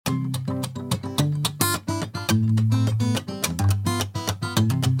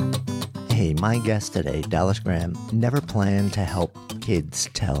my guest today, Dallas Graham, never planned to help kids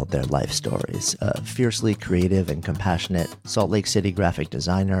tell their life stories. A fiercely creative and compassionate Salt Lake City graphic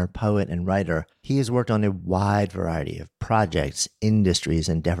designer, poet, and writer, he has worked on a wide variety of projects, industries,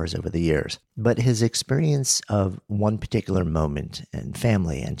 and endeavors over the years. But his experience of one particular moment and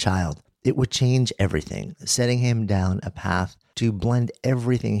family and child, it would change everything, setting him down a path to blend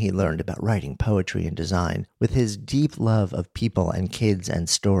everything he learned about writing, poetry, and design with his deep love of people and kids and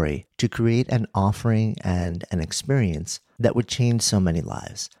story to create an offering and an experience that would change so many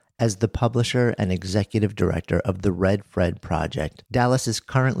lives. As the publisher and executive director of the Red Fred Project, Dallas is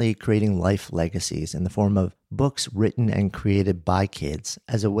currently creating life legacies in the form of books written and created by kids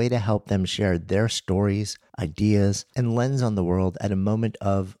as a way to help them share their stories, ideas, and lens on the world at a moment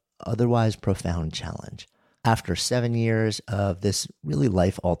of otherwise profound challenge. After 7 years of this really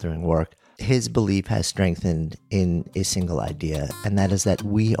life-altering work, his belief has strengthened in a single idea, and that is that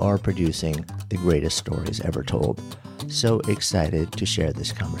we are producing the greatest stories ever told. So excited to share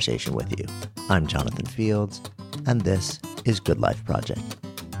this conversation with you. I'm Jonathan Fields, and this is Good Life Project.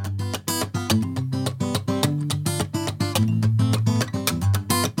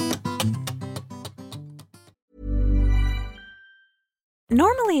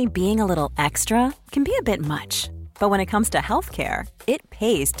 Normally, being a little extra can be a bit much, but when it comes to healthcare, it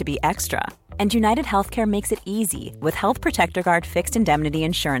pays to be extra. And United Healthcare makes it easy with Health Protector Guard fixed indemnity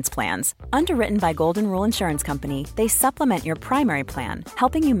insurance plans. Underwritten by Golden Rule Insurance Company, they supplement your primary plan,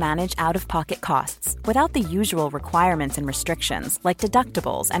 helping you manage out-of-pocket costs without the usual requirements and restrictions like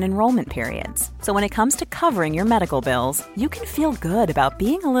deductibles and enrollment periods. So when it comes to covering your medical bills, you can feel good about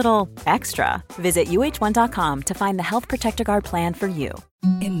being a little extra. Visit uh1.com to find the Health Protector Guard plan for you.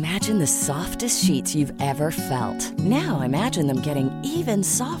 Imagine the softest sheets you've ever felt. Now imagine them getting even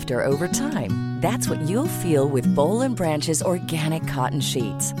softer over time. That's what you'll feel with Boll & Branch's organic cotton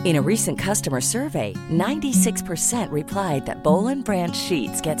sheets. In a recent customer survey, 96% replied that Boll & Branch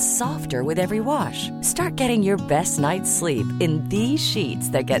sheets get softer with every wash. Start getting your best night's sleep in these sheets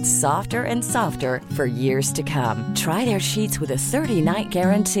that get softer and softer for years to come. Try their sheets with a 30-night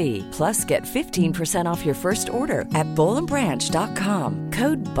guarantee. Plus, get 15% off your first order at bollandbranch.com.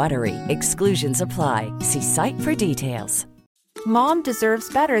 Code BUTTERY. Exclusions apply. See site for details. Mom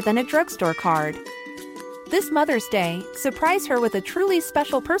deserves better than a drugstore card. This Mother's Day, surprise her with a truly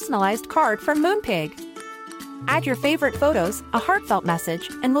special personalized card from Moonpig. Add your favorite photos, a heartfelt message,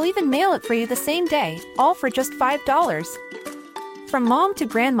 and we'll even mail it for you the same day, all for just $5. From mom to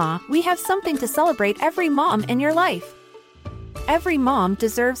grandma, we have something to celebrate every mom in your life. Every mom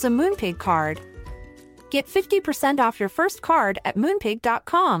deserves a Moonpig card. Get 50% off your first card at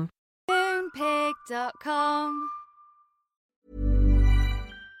moonpig.com. Moonpig.com.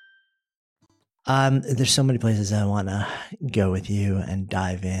 There's so many places I want to go with you and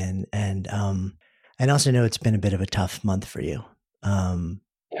dive in, and also know it's been a bit of a tough month for you.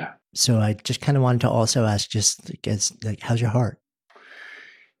 Yeah. So I just kind of wanted to also ask, just guess, like, how's your heart?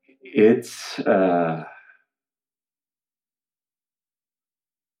 It's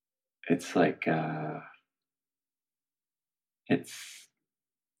like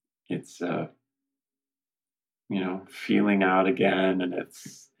it's feeling out again, and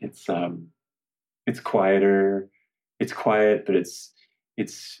it's quieter. It's quiet, but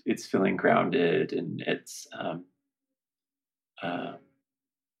it's feeling grounded, and oh,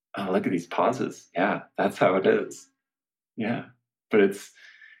 look at these pauses. Yeah, that's how it is. Yeah, but it's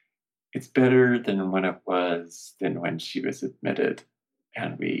better than when she was admitted,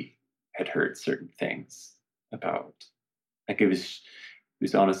 and we had heard certain things about. Like it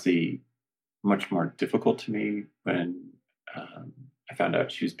was honestly much more difficult to me when I found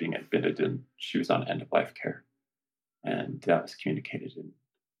out she was being admitted and she was on end of life care, and that was communicated. And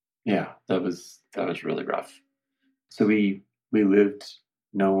yeah, that was really rough. So we lived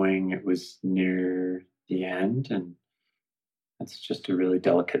knowing it was near the end, and it's just a really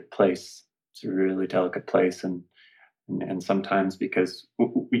delicate place. It's a really delicate place, and sometimes because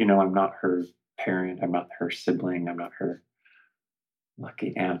I'm not her parent, I'm not her sibling, I'm not her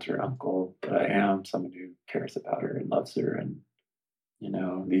lucky aunt or uncle, but I am someone who cares about her and loves her. And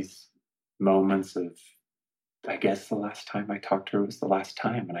these moments of, I guess the last time I talked to her was the last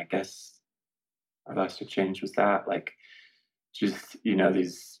time, and I guess our last exchange was that, like, just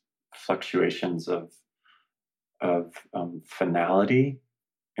these fluctuations of finality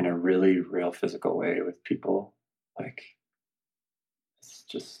in a really real physical way with people. Like, it's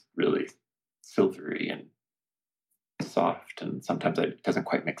just really silvery and soft, and sometimes it doesn't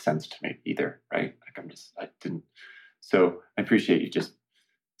quite make sense to me either, right? Like I didn't. So I appreciate you just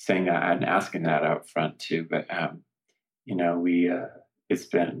saying that and asking that out front too. But we it's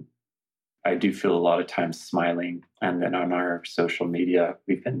been I do feel a lot of times smiling. And then on our social media,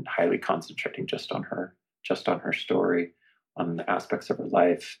 we've been highly concentrating just on her story, on the aspects of her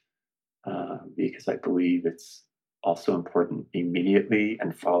life, because I believe it's also important immediately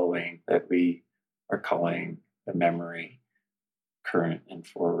and following that we are calling the memory current and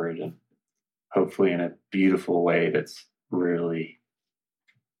forward, and hopefully in a beautiful way that's really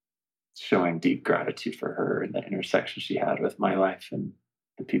showing deep gratitude for her and the intersection she had with my life and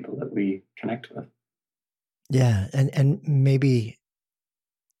the people that we connect with. Yeah, and maybe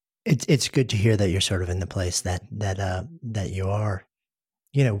it's good to hear that you're sort of in the place that you are.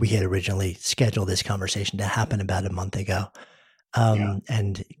 You know, we had originally scheduled this conversation to happen about a month ago,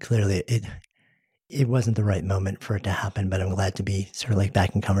 and clearly it wasn't the right moment for it to happen. But I'm glad to be sort of like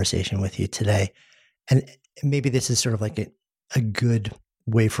back in conversation with you today, and maybe this is sort of like a good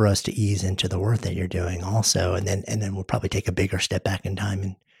way for us to ease into the work that you're doing also, and then we'll probably take a bigger step back in time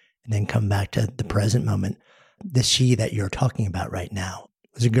and then come back to the present moment. The she that you're talking about right now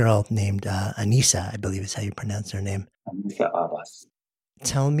was a girl named Anissa, I believe is how you pronounce her name. Anissa Abbas.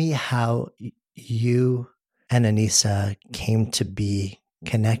 Tell me how you and Anissa came to be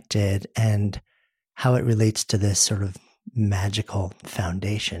connected and how it relates to this sort of magical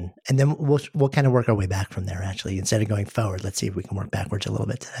foundation. And then we'll kind of work our way back from there, actually. Instead of going forward, let's see if we can work backwards a little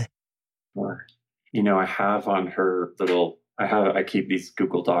bit today. Sure. I have on her I keep these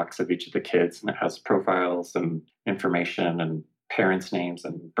Google Docs of each of the kids, and it has profiles and information and parents' names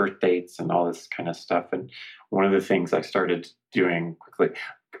and birth dates and all this kind of stuff. And one of the things I started doing quickly,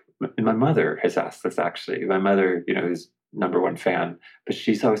 my mother has asked this actually. My mother, is number one fan, but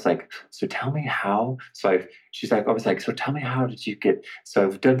she's always like, so tell me how. She's like, always like, so tell me how did you get, so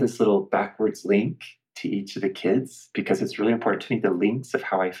I've done this little backwards link to each of the kids because it's really important to me, the links of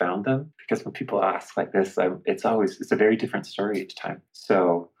how I found them. Because when people ask like this, it's a very different story each time.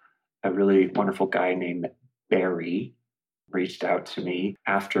 So a really wonderful guy named Barry reached out to me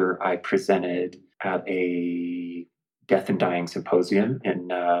after I presented at a death and dying symposium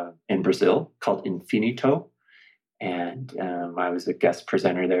in Brazil called Infinito. And I was a guest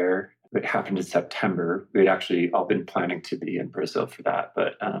presenter there. It happened in September. We had actually all been planning to be in Brazil for that.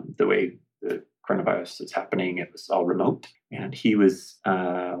 But the way the coronavirus is happening, it was all remote. And he was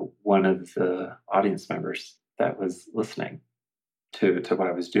one of the audience members that was listening to what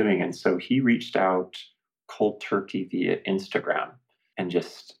I was doing. And so he reached out cold turkey via Instagram and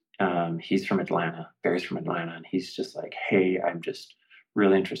just, he's from Atlanta, Barry's from Atlanta. And he's just like, hey, I'm just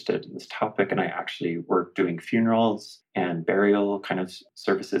really interested in this topic. And I actually work doing funerals and burial kind of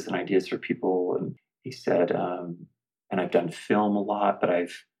services and ideas for people. And he said, and I've done film a lot, but I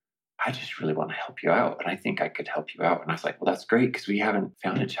just really want to help you out. And I think I could help you out. And I was like, well, that's great because we haven't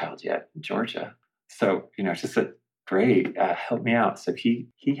found a child yet in Georgia. So, just said, great, help me out. So he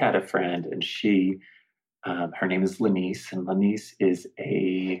had a friend and she, her name is Lenice, and Lenice is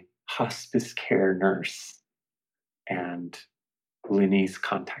a hospice care nurse. And Lenice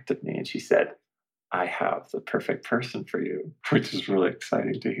contacted me and she said, I have the perfect person for you, which is really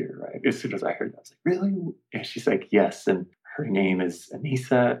exciting to hear, right? As soon as I heard that, I was like, really? And she's like, yes. And her name is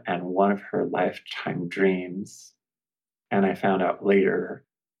Anissa, and one of her lifetime dreams, and I found out later,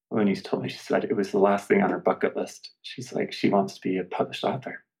 Lenice told me, she said it was the last thing on her bucket list. She's like, she wants to be a published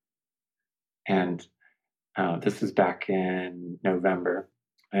author. And this is back in November.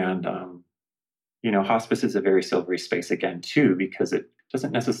 And, hospice is a very silvery space again, too, because it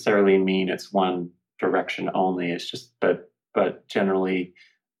doesn't necessarily mean it's one direction only. It's just, but generally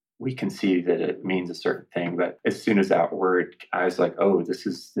we can see that it means a certain thing. But as soon as that word, I was like, oh, this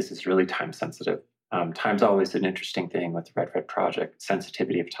is really time sensitive. Time's always an interesting thing with the Red Project,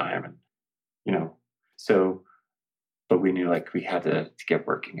 sensitivity of time. And, but we knew like we had to get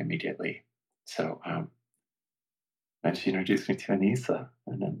working immediately. So, then she introduced me to Anissa,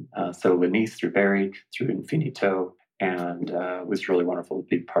 and then so Lenice through Barry, through Infinito, and it was really wonderful to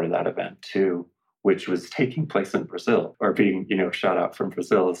be part of that event too, which was taking place in Brazil, or being shot out from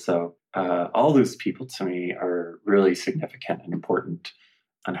Brazil. So all those people to me are really significant and important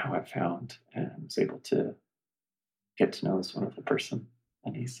on how I found and was able to get to know this wonderful person,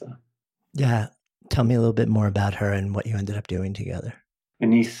 Anissa. Yeah, tell me a little bit more about her and what you ended up doing together.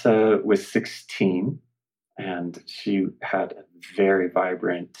 Anissa was 16. And she had a very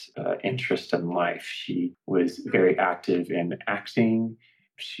vibrant interest in life. She was very active in acting.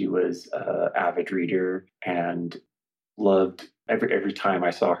 She was an avid reader and loved every time I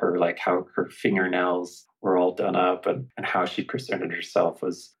saw her, like how her fingernails were all done up and how she presented herself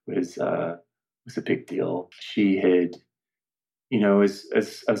was a big deal. She had,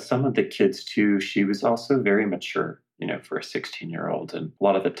 as some of the kids too, she was also very mature. for a 16-year-old. And a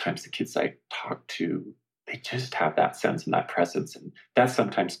lot of the times the kids I talk to, they just have that sense and that presence. And that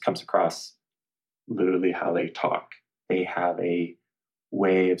sometimes comes across literally how they talk. They have a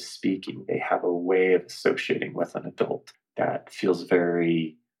way of speaking. They have a way of associating with an adult that feels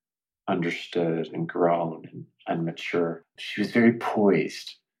very understood and grown and mature. She was very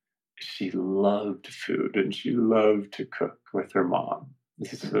poised. She loved food and she loved to cook with her mom.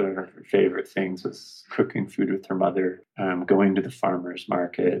 This is one of her favorite things, was cooking food with her mother, going to the farmer's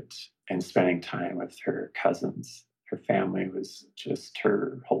market and spending time with her cousins. Her family was just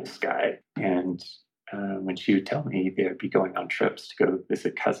her whole sky. And when she would tell me they would be going on trips to go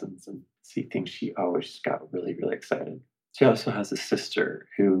visit cousins and see things, she always got really, really excited. She also has a sister,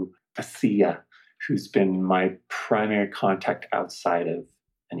 Asiya, who's been my primary contact outside of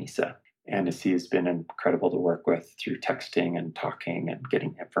Anissa. And Asiya has been incredible to work with through texting and talking and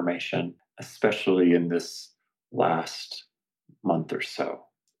getting information, especially in this last month or so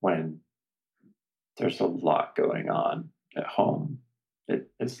when there's a lot going on at home.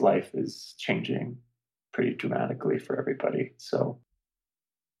 His life is changing pretty dramatically for everybody. So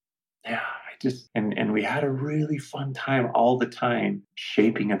yeah, and we had a really fun time all the time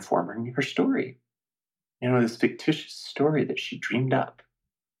shaping and forming her story. This fictitious story that she dreamed up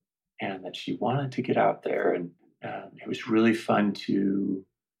and that she wanted to get out there. And it was really fun to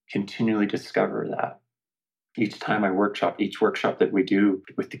continually discover that. Each workshop that we do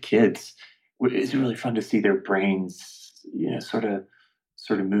with the kids, it's really fun to see their brains, sort of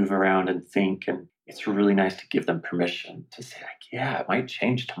move around and think. And it's really nice to give them permission to say, it might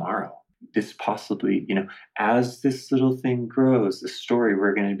change tomorrow. This possibly, as this little thing grows, the story,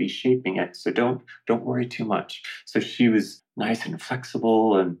 we're going to be shaping it. So don't worry too much. So she was nice and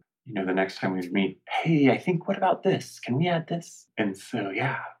flexible. And, the next time we meet, hey, I think, what about this? Can we add this? And so,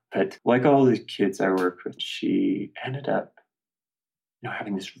 yeah. But like all the kids I worked with, she ended up,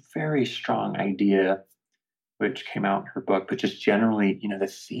 having this very strong idea, which came out in her book. But just generally, the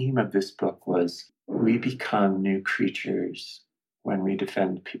theme of this book was, we become new creatures when we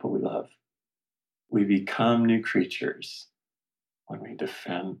defend people we love. We become new creatures when we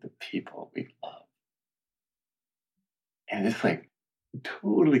defend the people we love. And this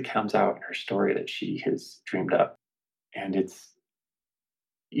totally comes out in her story that she has dreamed up. And it's,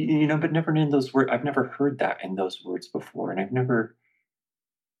 but never in those words. I've never heard that in those words before. And I've never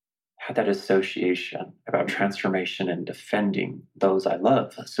had that association about transformation and defending those I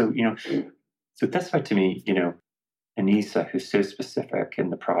love. So, so that's why to me, Anissa, who's so specific in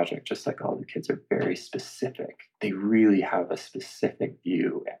the project, just like all the kids are very specific. They really have a specific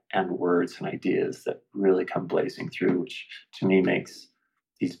view and words and ideas that really come blazing through, which to me makes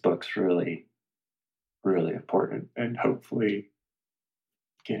these books really, really important and hopefully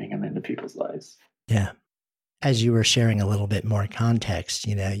getting them into people's lives. Yeah. As you were sharing a little bit more context,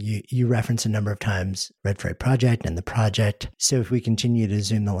 you reference a number of times Red Fred Project and the project. So if we continue to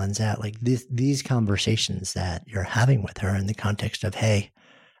zoom the lens out, these conversations that you're having with her in the context of, hey,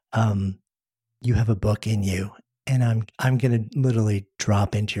 you have a book in you, and I'm going to literally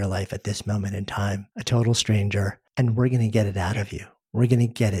drop into your life at this moment in time, a total stranger, and we're going to get it out of you. We're going to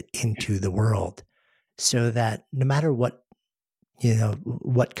get it into the world so that no matter what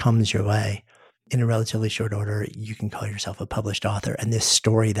comes your way, in a relatively short order, you can call yourself a published author. And this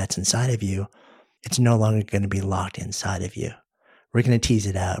story that's inside of you, it's no longer going to be locked inside of you. We're going to tease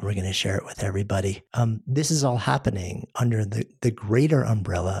it out. We're going to share it with everybody. This is all happening under the greater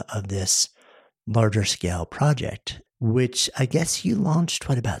umbrella of this larger scale project, which I guess you launched,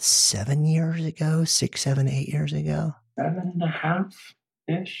 about 7 years ago, 6, 7, 8 years ago?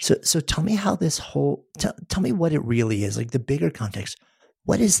 7.5-ish. So tell me how this tell me what it really is, the bigger context.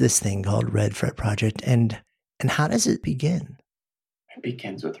 What is this thing called Red Fred Project, and how does it begin? It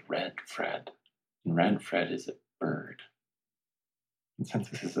begins with Red Fred. And Red Fred is a bird. And since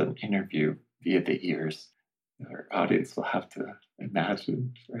this is an interview via the ears, our audience will have to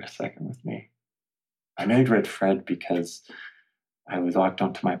imagine for a second with me. I made Red Fred because I was walked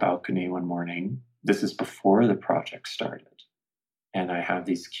onto my balcony one morning. This is before the project started. And I have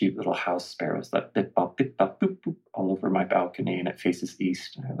these cute little house sparrows that bip, bop, boop, boop, all over my balcony, and it faces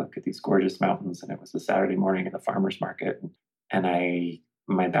east. And I look at these gorgeous mountains, and it was a Saturday morning in the farmer's market. And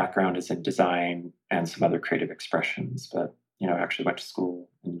my background is in design and some other creative expressions, but, I actually went to school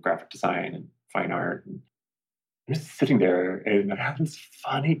in graphic design and fine art. And I'm just sitting there, and I have this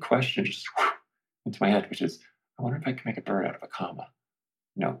funny question just into my head, which is, I wonder if I can make a bird out of a comma.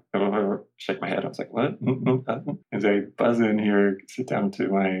 Shake my head. I was like, what? As I buzz in here, sit down to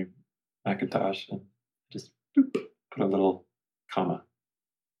my Macintosh and just put a little comma.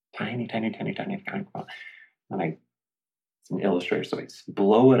 Tiny comma. And I It's an Illustrator. So I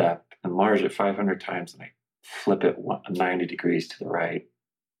blow it up, enlarge it 500 times, and I flip it 90 degrees to the right.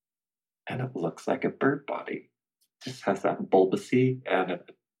 And it looks like a bird body. It just has that bulbousy and a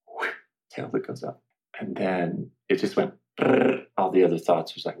tail that goes up. And then it just went, all the other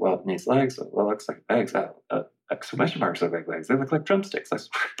thoughts was like, well, it needs legs. Well, it looks like legs. Exclamation marks look like legs. They look like drumsticks. Let's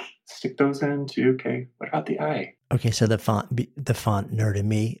stick those in too. Okay, what about the eye? Okay, so the font nerd in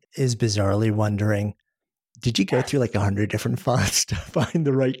me is bizarrely wondering, did you go through like 100 different fonts to find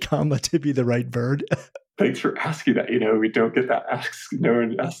the right comma to be the right bird? Thanks for asking that. We don't get that asked. No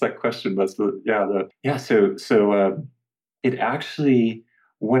one asks that question. But it actually,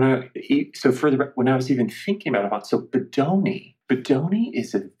 when I was even thinking about it, so Bodoni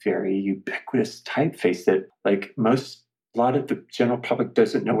is a very ubiquitous typeface that a lot of the general public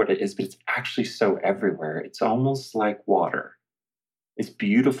doesn't know what it is, but it's actually so everywhere. It's almost like water. It's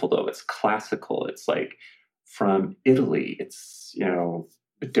beautiful though. It's classical. It's like from Italy. It's,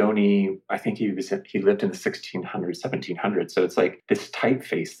 Bodoni, I think he lived in the 1600s, 1700s. So it's like this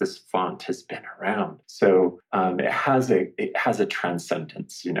typeface, this font has been around. So it has a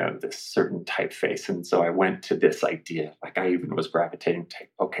transcendence, this certain typeface. And so I went to this idea, like I even was gravitating to,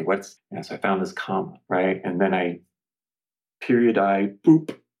 okay, so I found this comma, right? And then I period I,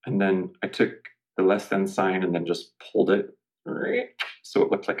 boop, and then I took the less than sign and then just pulled it, so it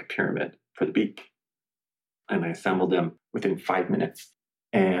looked like a pyramid for the beak. And I assembled them within 5 minutes.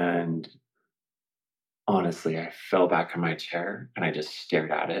 And honestly, I fell back in my chair and I just stared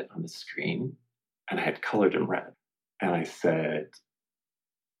at it on the screen, and I had colored in red. And I said,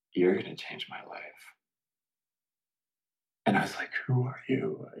 "You're going to change my life." And I was like, "Who are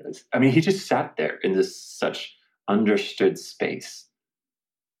you?" He just sat there in this such understood space.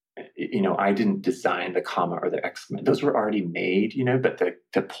 I didn't design the comma or the exclamation. Those were already made, but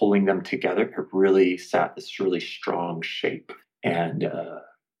the pulling them together, it really sat this really strong shape. And I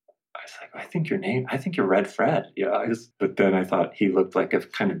was like, I think you're Red Fred. Yeah. But then I thought he looked like a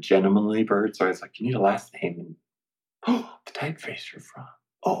kind of gentlemanly bird. So I was like, you need a last name. And, the typeface you're from.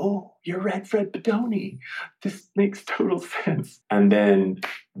 Oh, you're Red Fred Bodoni. This makes total sense. And then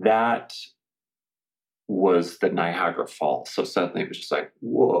that was the Niagara Falls. So suddenly it was just like,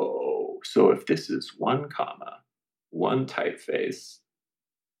 whoa. So if this is one comma, one typeface,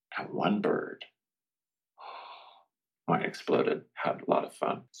 and one bird, I exploded. Had a lot of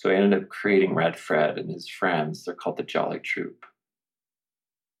fun. So I ended up creating Red Fred and his friends. They're called the Jolly Troop.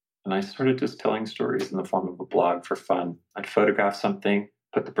 And I started just telling stories in the form of a blog for fun. I'd photograph something,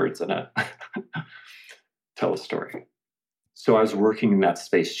 put the birds in it, tell a story. So I was working in that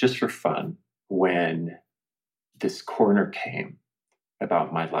space just for fun when this corner came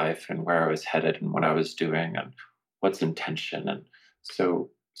about my life and where I was headed and what I was doing and what's intention. And so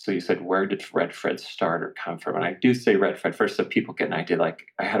you said, where did Red Fred start or come from? And I do say Red Fred first so people get an idea. Like,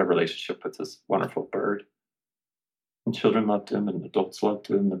 I had a relationship with this wonderful bird, and children loved him and adults loved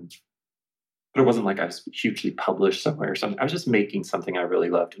him. But it wasn't like I was hugely published somewhere or something. I was just making something I really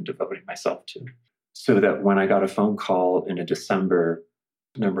loved and devoting myself to. So that when I got a phone call in December,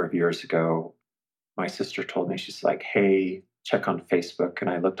 a number of years ago, my sister told me, she's like, hey, check on Facebook. And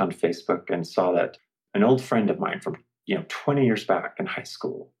I looked on Facebook and saw that an old friend of mine from 20 years back in high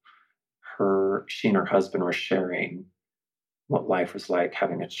school, she and her husband were sharing what life was like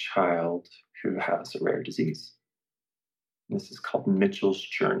having a child who has a rare disease. And this is called Mitchell's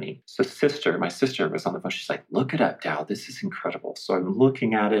Journey. So my sister was on the phone. She's like, look it up, Dal. This is incredible. So I'm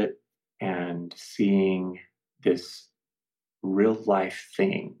looking at it and seeing this real life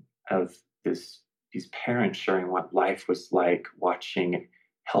thing of these parents sharing what life was like watching,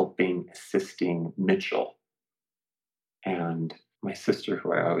 helping, assisting Mitchell. And my sister,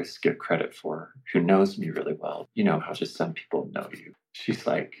 who I always give credit for, who knows me really well, how just some people know you. She's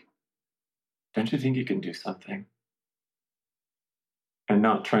like, don't you think you can do something? And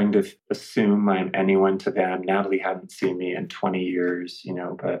not trying to assume I'm anyone to them. Natalie hadn't seen me in 20 years,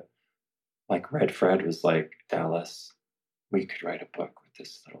 but like Red Fred was like, Dallas, we could write a book with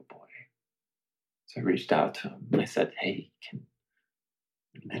this little boy. So I reached out to him and I said, hey,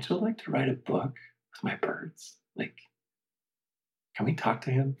 would Mitchell like to write a book with my birds? Like, can we talk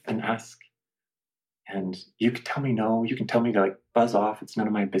to him and ask? And you can tell me no. You can tell me to like buzz off. It's none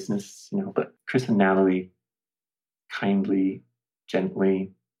of my business, But Chris and Natalie kindly,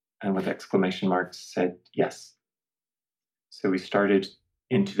 gently, and with exclamation marks said yes. So we started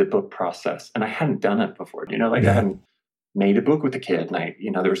into the book process. And I hadn't done it before, I hadn't made a book with a kid.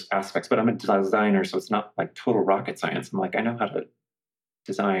 And there's aspects, but I'm a designer, so it's not like total rocket science. I'm like, I know how to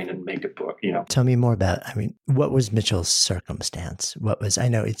design and make a book, Tell me more about, what was Mitchell's circumstance? I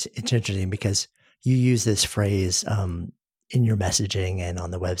know it's interesting because you use this phrase, in your messaging and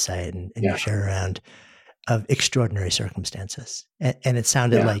on the website and you share around of extraordinary circumstances. And it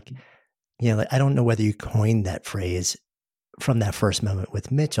sounded like, I don't know whether you coined that phrase from that first moment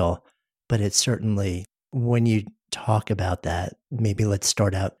with Mitchell, but it's certainly, when you talk about that, maybe let's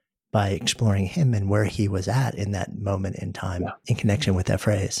start out by exploring him and where he was at in that moment in time in connection with that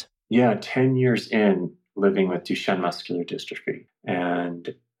phrase. Yeah, 10 years in, living with Duchenne muscular dystrophy.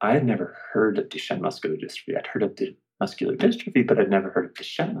 And I had never heard of Duchenne muscular dystrophy. I'd heard of muscular dystrophy, but I'd never heard of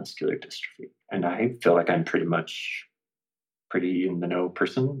Duchenne muscular dystrophy. And I feel like I'm pretty in the know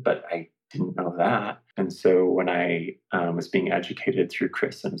person, but I didn't know that. And so when I was being educated through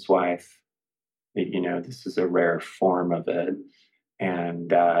Chris and his wife, that, this is a rare form of it, and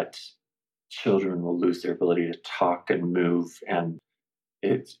that children will lose their ability to talk and move, and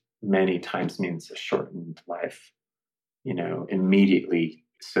it many times means a shortened life, immediately.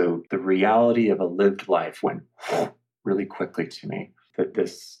 So the reality of a lived life went really quickly to me, that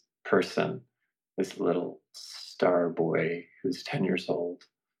this person, this little star boy who's 10 years old,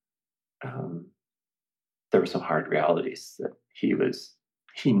 there were some hard realities that he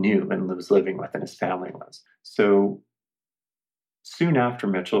knew and was living with, and his family was. So soon after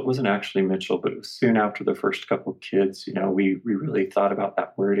Mitchell, it wasn't actually Mitchell, but it was soon after the first couple of kids, we really thought about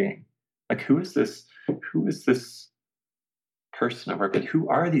that wording. Like, who is this person over? But who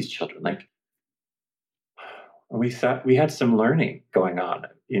are these children? Like, we had some learning going on.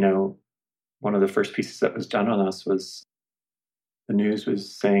 One of the first pieces that was done on us was the news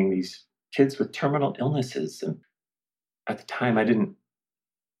was saying these kids with terminal illnesses. And at the time, I didn't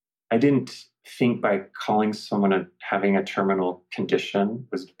think by calling someone having a terminal condition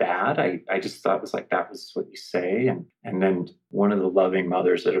was bad. I just thought it was like, that was what you say. And then one of the loving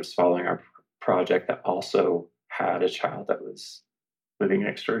mothers that was following our project that also had a child that was living in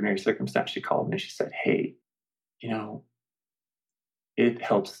extraordinary circumstance, she called me and she said, hey, it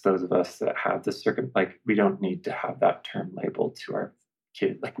helps those of us that have this we don't need to have that term labeled to our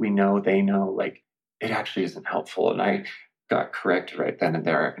kid. Like, we know, they know, like, it actually isn't helpful. And I got corrected right then and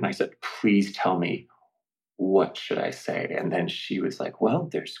there. And I said, please tell me, what should I say? And then she was like, well,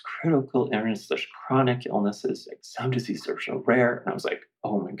 there's critical illness, there's chronic illnesses, like some diseases are so rare. And I was like,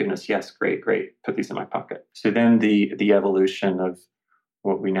 oh my goodness, yes, great. Put these in my pocket. So then the evolution of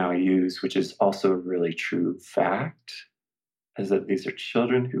what we now use, which is also a really true fact, is that these are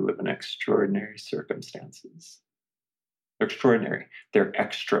children who live in extraordinary circumstances. They're extraordinary. They're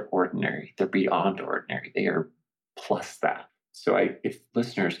extraordinary. They're beyond ordinary. They are plus that. So if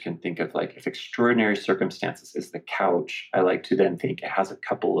listeners can think of, like, if extraordinary circumstances is the couch, I like to then think it has a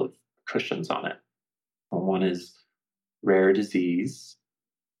couple of cushions on it. One is rare disease,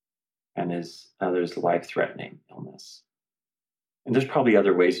 and there's life-threatening illness. And there's probably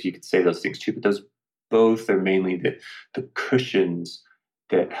other ways you could say those things too, but those both are mainly the cushions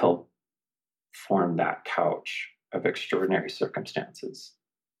that help form that couch of extraordinary circumstances.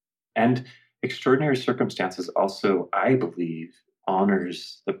 And extraordinary circumstances also, I believe,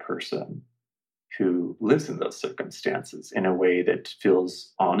 honors the person who lives in those circumstances in a way that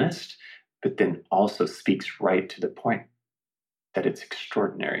feels honest, but then also speaks right to the point that it's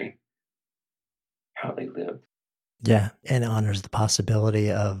extraordinary how they live. Yeah, and honors the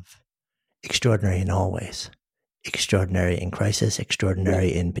possibility of extraordinary in all ways. Extraordinary in crisis,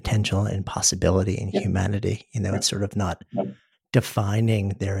 extraordinary in potential and possibility in humanity. It's sort of not defining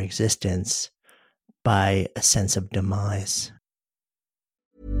their existence by a sense of demise.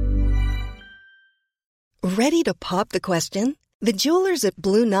 Ready to pop the question? The jewelers at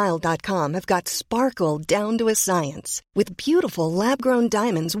BlueNile.com have got sparkle down to a science with beautiful lab-grown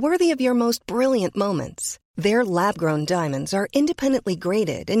diamonds worthy of your most brilliant moments. Their lab-grown diamonds are independently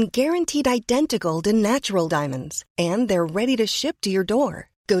graded and guaranteed identical to natural diamonds, and they're ready to ship to your door.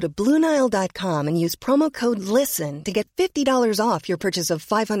 Go to BlueNile.com and use promo code LISTEN to get $50 off your purchase of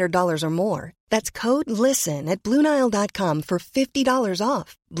 $500 or more. That's code LISTEN at BlueNile.com for $50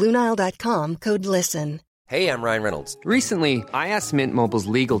 off. BlueNile.com, code LISTEN. Hey, I'm Ryan Reynolds. Recently, I asked Mint Mobile's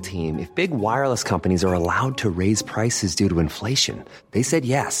legal team if big wireless companies are allowed to raise prices due to inflation. They said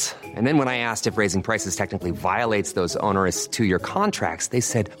yes. And then when I asked if raising prices technically violates those onerous 2-year contracts, they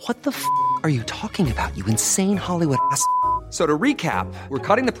said, what the f*** are you talking about, you insane Hollywood ass f- So to recap, we're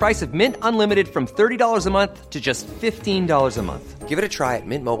cutting the price of Mint Unlimited from $30 a month to just $15 a month. Give it a try at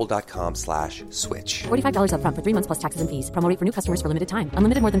mintmobile.com/switch. $45 up front for 3 months plus taxes and fees. Promo rate for new customers for limited time.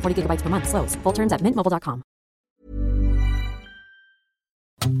 Unlimited more than 40 gigabytes per month. Slows full terms at mintmobile.com.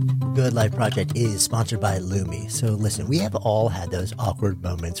 Good Life Project is sponsored by Lumi. So listen, we have all had those awkward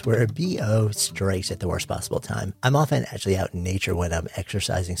moments where a BO strikes at the worst possible time. I'm often actually out in nature when I'm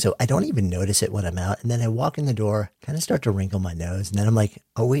exercising, so I don't even notice it when I'm out. And then I walk in the door, kind of start to wrinkle my nose, and then I'm like,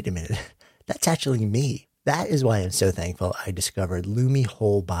 oh, wait a minute, that's actually me. That is why I'm so thankful I discovered Lumi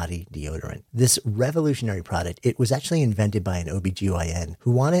Whole Body Deodorant. This revolutionary product, it was actually invented by an OBGYN who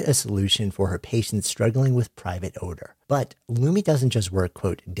wanted a solution for her patients struggling with private odor. But Lumi doesn't just work,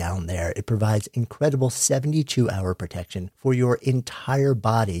 quote, down there. It provides incredible 72-hour protection for your entire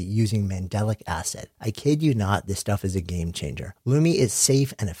body using mandelic acid. I kid you not, this stuff is a game changer. Lumi is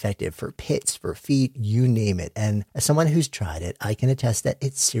safe and effective for pits, for feet, you name it. And as someone who's tried it, I can attest that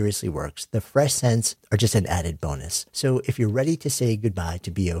it seriously works. The fresh scents are just an added bonus. So if you're ready to say goodbye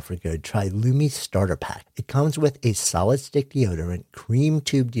to BO for good, try Lumi's Starter Pack. It comes with a solid stick deodorant, cream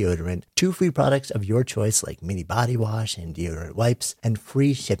tube deodorant, 2 free products of your choice like mini body wash and deodorant wipes, and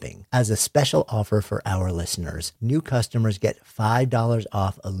free shipping. As a special offer for our listeners, new customers get $5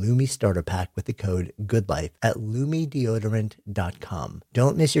 off a Lumi Starter Pack with the code GOODLIFE at lumideodorant.com.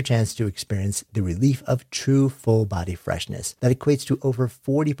 Don't miss your chance to experience the relief of true full body freshness that equates to over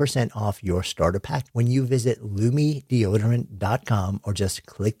 40% off your starter pack when you visit lumideodorant.com or just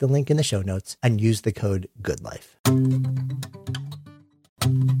click the link in the show notes and use the code GOODLIFE.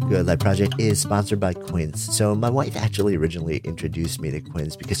 Good Life Project is sponsored by Quince. So my wife actually originally introduced me to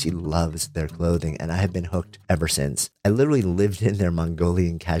Quince because she loves their clothing, and I have been hooked ever since. I literally lived in their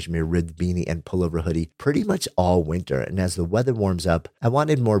Mongolian cashmere ribbed beanie and pullover hoodie pretty much all winter, and as the weather warms up, I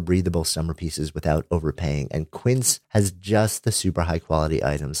wanted more breathable summer pieces without overpaying, and Quince has just the super high quality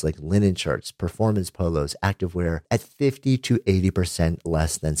items like linen shirts, performance polos, activewear at 50 to 80%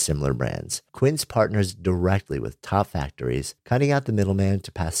 less than similar brands. Quince partners directly with top factories, cutting out the middleman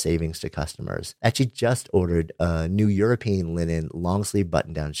to pass savings to customers. Actually just ordered a new European linen long sleeve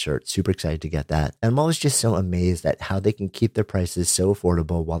button down shirt. Super excited to get that. And I'm always just so amazed at how they can keep their prices so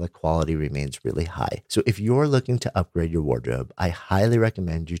affordable while the quality remains really high. So if you're looking to upgrade your wardrobe, I highly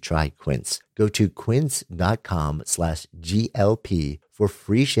recommend you try Quince. Go to quince.com/GLP for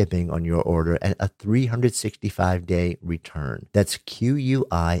free shipping on your order and a 365-day return. That's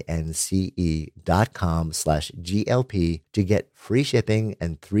QUINCE.com/GLP to get free shipping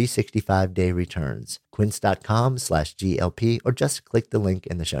and 365-day returns. Quince.com/GLP or just click the link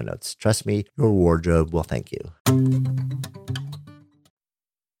in the show notes. Trust me, your wardrobe will thank you.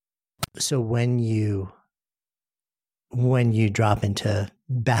 So when you drop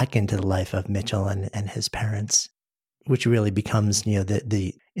back into the life of Mitchell and his parents, which really becomes,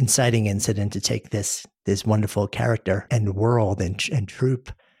 the inciting incident to take this wonderful character and world and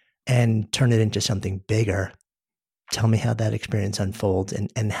troupe and turn it into something bigger. Tell me how that experience unfolds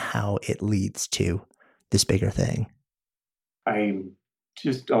and how it leads to this bigger thing. I'm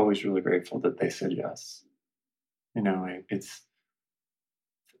just always really grateful that they said yes. It's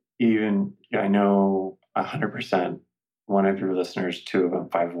even, I know 100% one of your listeners, 2 of them,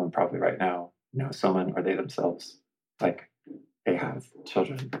 5 of them probably right now, know someone or they themselves, like they have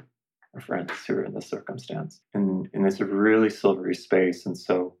children or friends who are in this circumstance. And it's a really silvery space. And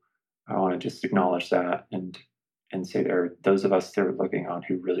so I want to just acknowledge that and say there are those of us that are looking on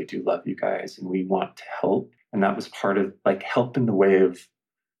who really do love you guys and we want to help. And that was part of help in the way of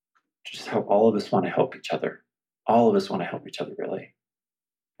just how all of us want to help each other. All of us want to help each other, really.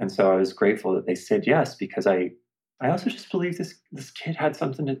 And so I was grateful that they said yes, because I also just believe this kid had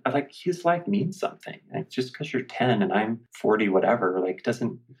something to, his life means something. Just because you're 10 and I'm 40, whatever,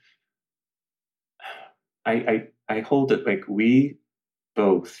 doesn't, I hold it we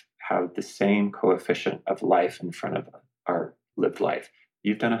both have the same coefficient of life in front of our lived life.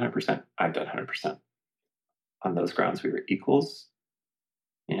 You've done 100%. I've done 100%. On those grounds, we were equals.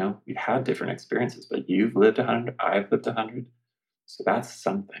 We've had different experiences, but you've lived 100. I've lived 100. So that's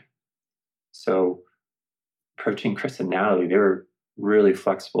something. So approaching Chris and Natalie, they were really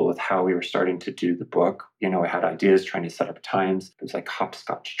flexible with how we were starting to do the book. I had ideas trying to set up times. It was like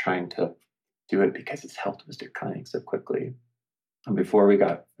hopscotch trying to do it because his health was declining so quickly. And before we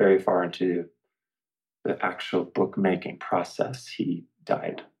got very far into the actual book-making process, he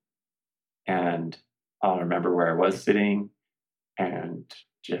died. And I'll remember where I was sitting and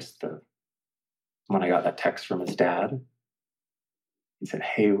just when I got that text from his dad, he said,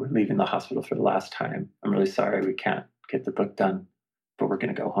 "Hey, we're leaving the hospital for the last time. I'm really sorry we can't get the book done, but we're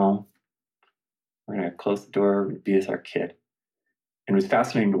going to go home. We're going to close the door and be with our kid." And it was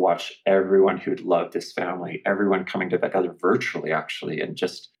fascinating to watch everyone who had loved this family, everyone coming together virtually, actually, and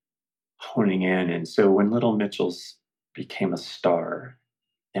just honing in. And so when Little Mitchells became a star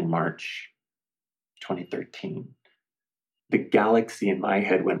in March 2013, the galaxy in my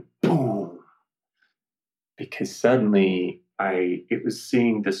head went boom, because suddenly it was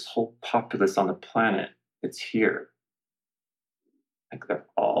seeing this whole populace on the planet that's here. Like they're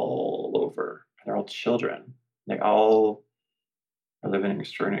all over. They're all children. They all are living in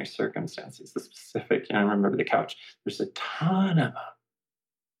extraordinary circumstances. The specific, I remember the couch. There's a ton of them.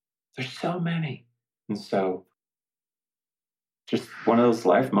 There's so many. And so just one of those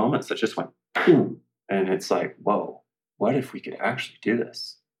life moments that just went boom. And it's like, whoa, what if we could actually do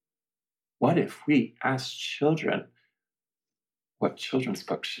this? What if we asked children what children's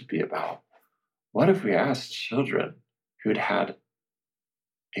books should be about? What if we asked children who'd had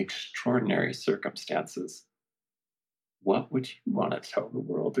extraordinary circumstances, what would you want to tell the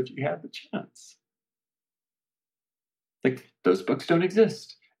world if you had the chance? Like, those books don't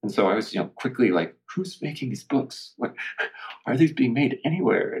exist. And so I was, quickly like, who's making these books? What are these being made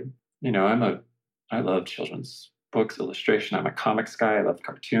anywhere? And, I love children's books, illustration. I'm a comics guy. I love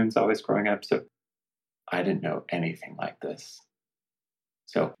cartoons always growing up. So I didn't know anything like this.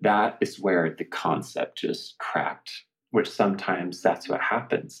 So that is where the concept just cracked, which sometimes that's what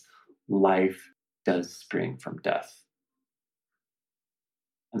happens. Life does spring from death.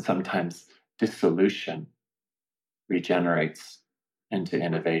 And sometimes dissolution regenerates into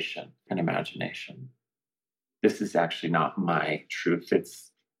innovation and imagination. This is actually not my truth.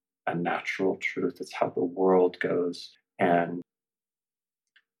 It's a natural truth. It's how the world goes. And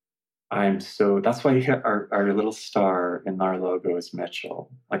that's why our little star in our logo is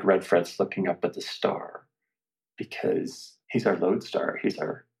Mitchell. Like Red Fred's looking up at the star because he's our lodestar. He's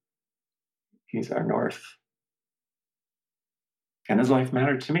our north. And his life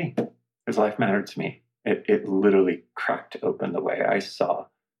mattered to me. His life mattered to me. It literally cracked open the way I saw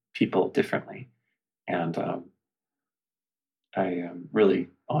people differently. And I am really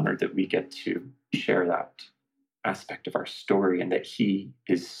honored that we get to share that aspect of our story and that he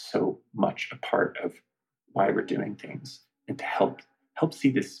is so much a part of why we're doing things, and to help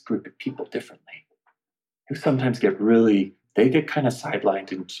see this group of people differently who sometimes get kind of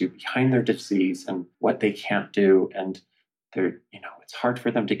sidelined into behind their disease and what they can't do. And they're, it's hard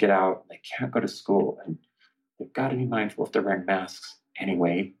for them to get out. They can't go to school, and they've got to be mindful if they're wearing masks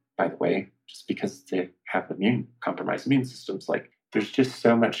anyway, by the way, just because they have compromised immune systems. Like, there's just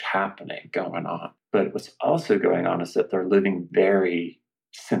so much happening going on. But what's also going on is that they're living very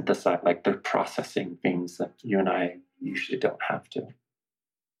synthesized, like they're processing things that you and I usually don't have to.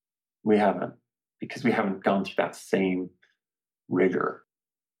 We haven't, because we haven't gone through that same rigor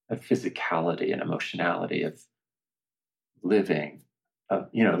of physicality and emotionality of living. A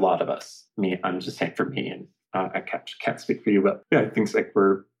lot of us, I'm just saying for me, and I can't speak for you, but yeah, things like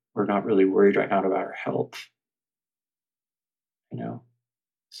we're not really worried right now about our health.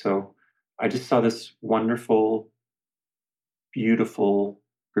 So I just saw this wonderful, beautiful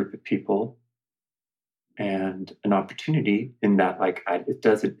group of people and an opportunity in that,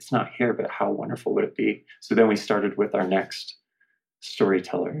 it's not here, but how wonderful would it be? So then we started with our next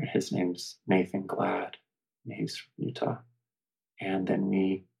storyteller. His name's Nathan Glad. He's from Utah. And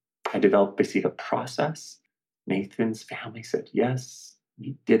then I developed basically a process. Nathan's family said yes,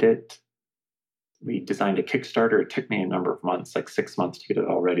 we did it. We designed a Kickstarter. It took me a number of months, like 6 months to get it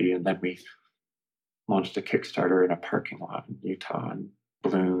all ready. And then we launched a Kickstarter in a parking lot in Utah, and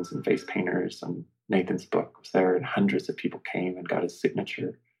balloons and face painters, and Nathan's book was there, and hundreds of people came and got his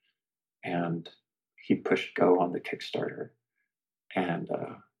signature. And he pushed go on the Kickstarter. And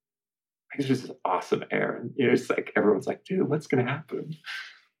it was just an awesome air. And it was like, everyone's like, dude, what's going to happen?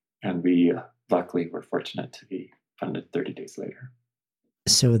 And we luckily were fortunate to be funded 30 days later.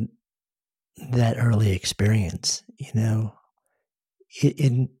 So that early experience, it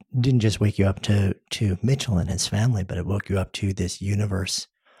didn't just wake you up to Mitchell and his family, but it woke you up to this universe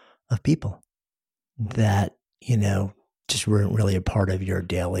of people that, just weren't really a part of your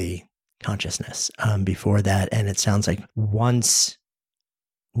daily consciousness before that. And it sounds like once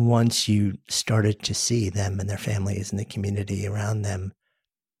you started to see them and their families and the community around them,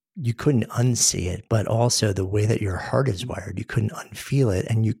 you couldn't unsee it, but also the way that your heart is wired, you couldn't unfeel it,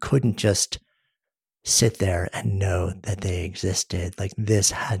 and you couldn't just sit there and know that they existed. Like,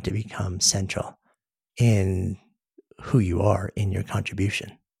 this had to become central in who you are, in your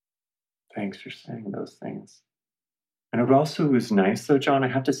contribution. Thanks for saying those things. And it also was nice, though, John, I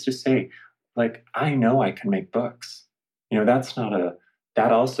have to just say, I know I can make books.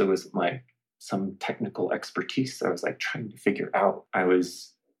 That also was some technical expertise I was trying to figure out. I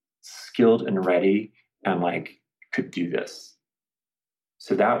was skilled and ready and could do this.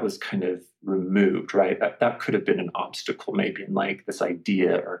 So that was kind of removed, right? That could have been an obstacle maybe in this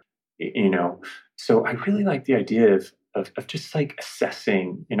idea, or, so I really like the idea of of just like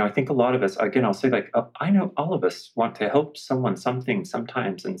assessing. I think a lot of us, again, I'll say like, I know all of us want to help someone something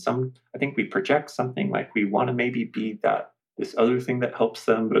sometimes. And I think we project something like we want to maybe be this other thing that helps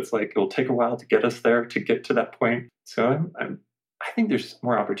them, but it's like, it'll take a while to get us there, to get to that point. So I think there's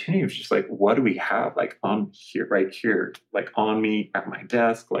more opportunity of just like, what do we have like on here, right here, like on me at my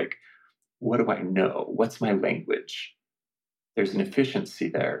desk? Like, what do I know? What's my language? There's an efficiency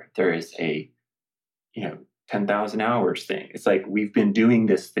there. There is a, 10,000 hours thing. It's like, we've been doing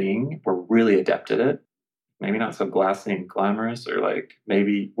this thing. We're really adept at it. Maybe not so glassy and glamorous, or like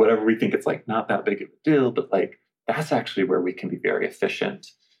maybe whatever we think, it's like not that big of a deal, but like that's actually where we can be very efficient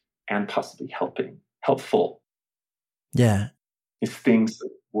and possibly helpful. Yeah. It's things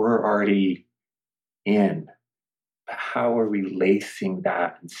that we're already in. But how are we lacing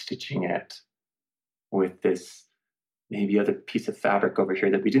that and stitching it with this maybe other piece of fabric over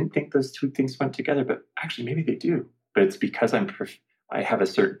here that we didn't think those two things went together, but actually maybe they do. But it's because I have a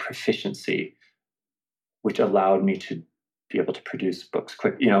certain proficiency, which allowed me to be able to produce books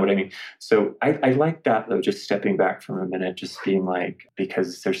quick. You know what I mean? So I like that, though, just stepping back from a minute, just being like,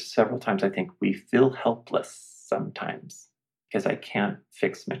 because there's several times I think we feel helpless sometimes because I can't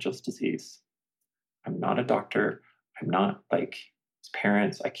fix Mitchell's disease. I'm not a doctor. I'm not like his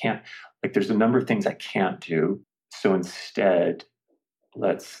parents. I can't, like, there's a number of things I can't do. So instead,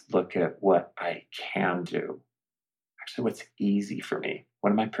 let's look at what I can do. Actually, what's easy for me?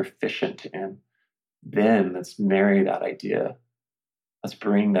 What am I proficient in? Then let's marry that idea. Let's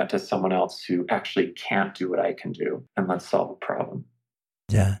bring that to someone else who actually can't do what I can do, and let's solve a problem.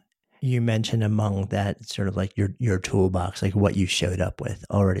 Yeah. You mentioned among that sort of like your toolbox, like what you showed up with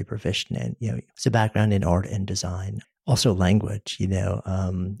already proficient in, it's a background in art and design, also language,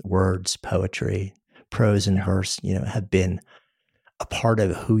 words, poetry, prose and verse, have been a part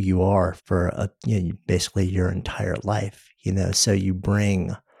of who you are for basically your entire life, so you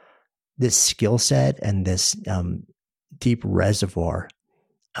bring this skill set and this deep reservoir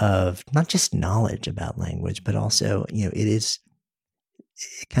of not just knowledge about language, but also,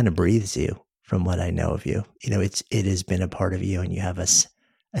 it kind of breathes you from what I know of you. It has been a part of you, and you have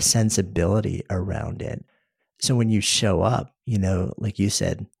a sensibility around it. So when you show up, like you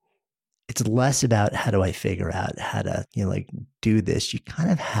said, it's less about how do I figure out how to, do this. You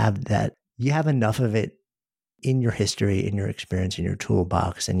kind of have that, you have enough of it in your history, in your experience, in your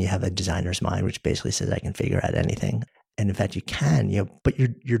toolbox, and you have a designer's mind, which basically says I can figure out anything. And in fact, you can, but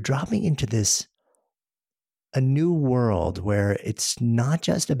you're dropping into a new world where it's not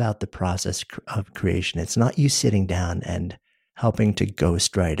just about the process of creation. It's not you sitting down and helping to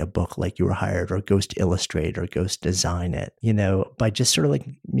ghostwrite a book like you were hired, or ghost illustrate, or ghost design it, by just sort of like,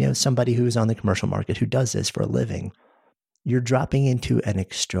 somebody who's on the commercial market who does this for a living. You're dropping into an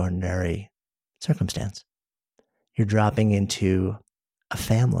extraordinary circumstance. You're dropping into a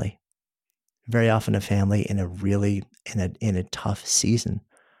family, very often a family in a tough season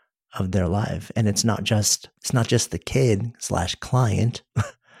of their life. And it's not just the kid / client,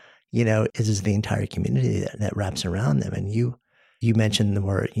 it is the entire community that wraps around them. And you mentioned the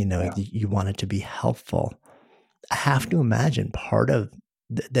word, you want it to be helpful. I have to imagine part of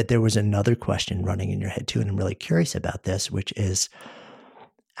that there was another question running in your head too. And I'm really curious about this, which is,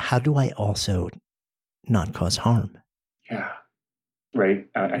 how do I also not cause harm? Yeah, right.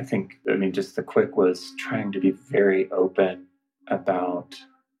 I think, just the quick was trying to be very open about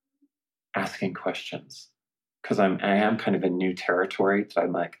asking questions, because I am kind of in new territory. So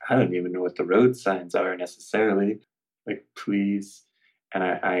I'm like, I don't even know what the road signs are necessarily. Like, please. And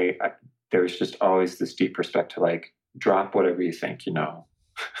I there's just always this deep respect to like, drop whatever you think,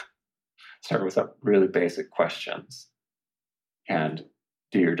 start with really basic questions and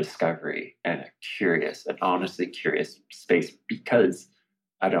do your discovery in a curious and honestly curious space, because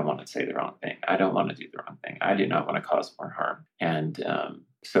I don't want to say the wrong thing. I don't want to do the wrong thing. I do not want to cause more harm. And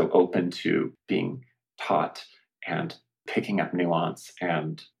so open to being taught and picking up nuance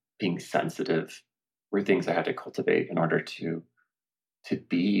and being sensitive were things I had to cultivate in order to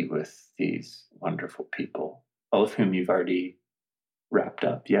be with these wonderful people, all of whom you've already wrapped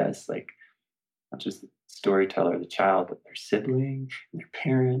up. Yes, like not just the storyteller, the child, but their sibling and their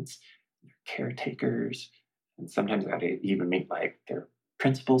parents, and their caretakers. And sometimes I had to even meet like their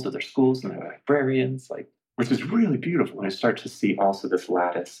principals of their schools and their librarians, like, which is really beautiful when I start to see also this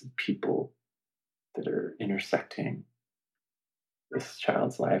lattice of people that are intersecting this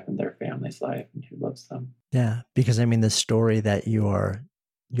child's life and their family's life and who loves them. Yeah, because the story that you're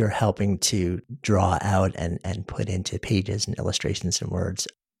helping to draw out and put into pages and illustrations and words,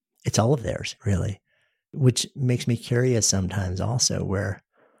 it's all of theirs, really, which makes me curious sometimes also, where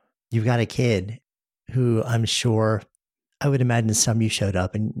you've got a kid who I'm sure I would imagine some you showed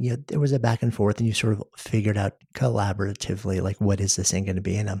up and there was a back and forth and you sort of figured out collaboratively, like, what is this thing going to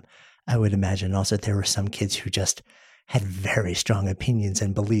be? And I would imagine also there were some kids who just had very strong opinions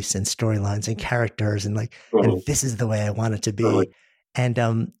and beliefs and storylines and characters and and this is the way I want it to be. And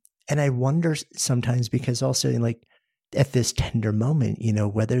I wonder sometimes, because also at this tender moment,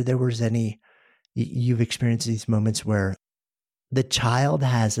 whether there was you've experienced these moments where the child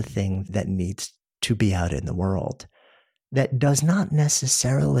has a thing that needs to be out in the world that does not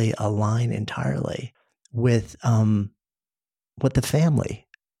necessarily align entirely with what the family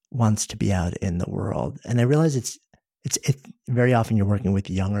wants to be out in the world. And I realize it's very often you're working with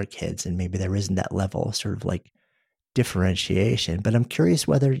younger kids and maybe there isn't that level of sort of differentiation. But I'm curious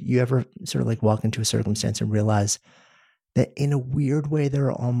whether you ever sort of walk into a circumstance and realize that in a weird way, there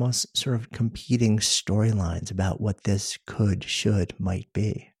are almost sort of competing storylines about what this could, should, might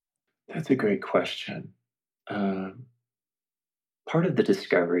be. That's a great question. Part of the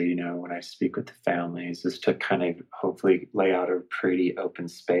discovery, when I speak with the families, is to kind of hopefully lay out a pretty open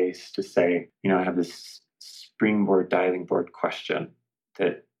space to say, I have this springboard, diving board question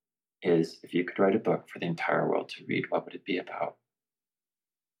that is, if you could write a book for the entire world to read, what would it be about?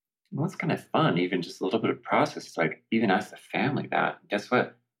 And what's kind of fun, even just a little bit of process, is even ask the family that. Guess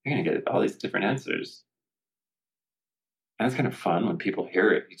what? You're going to get all these different answers. And it's kind of fun when people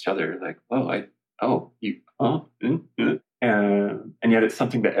hear it, each other, and yet it's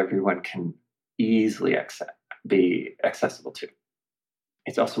something that everyone can easily be accessible to.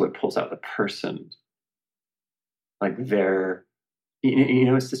 It's also what pulls out the person,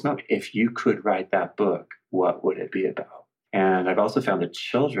 it's this moment. If you could write that book, what would it be about? And I've also found that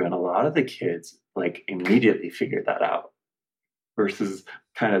children, a lot of the kids, immediately figure that out. Versus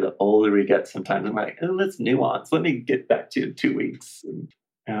kind of the older we get, sometimes I'm like, let's nuance. Let me get back to you in 2 weeks.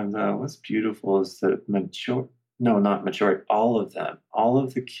 And what's beautiful is that all of them, all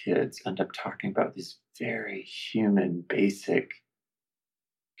of the kids end up talking about these very human, basic,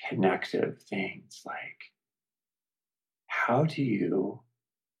 connective things how do you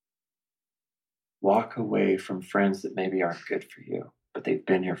walk away from friends that maybe aren't good for you, but they've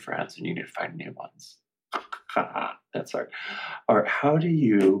been your friends and you need to find new ones? That's hard. Or how do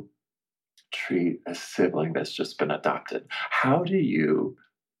you treat a sibling that's just been adopted? How do you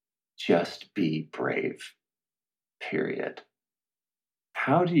just be brave, period?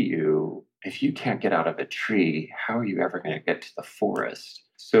 How do you, if you can't get out of a tree, how are you ever going to get to the forest?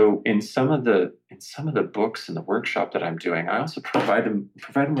 So in some of the books in the workshop that I'm doing, I also provide them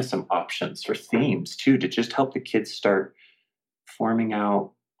with some options for themes too, to just help the kids start forming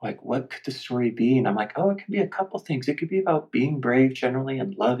out what could the story be? And I'm it could be a couple things. It could be about being brave generally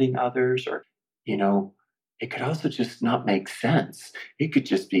and loving others, or it could also just not make sense. It could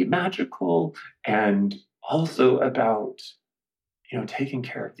just be magical and also about taking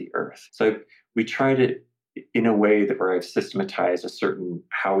care of the earth. So we tried it in a way that where I've systematized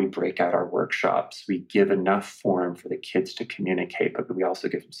how we break out our workshops. We give enough form for the kids to communicate, but we also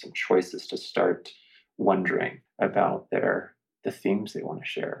give them some choices to start wondering about the themes they want to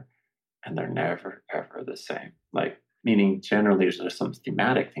share. And they're never, ever the same. Meaning generally there's some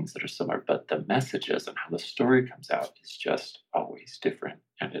thematic things that are similar, but the messages and how the story comes out is just always different.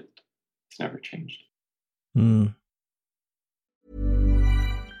 And it's never changed.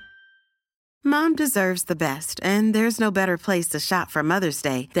 Mom deserves the best, and there's no better place to shop for Mother's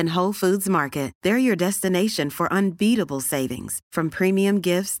Day than Whole Foods Market. They're your destination for unbeatable savings, from premium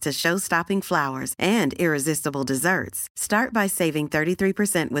gifts to show-stopping flowers and irresistible desserts. Start by saving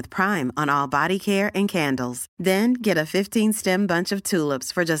 33% with Prime on all body care and candles. Then get a 15-stem bunch of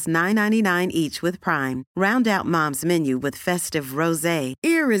tulips for just $9.99 each with Prime. Round out Mom's menu with festive rosé,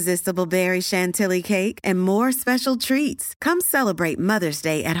 irresistible berry chantilly cake, and more special treats. Come celebrate Mother's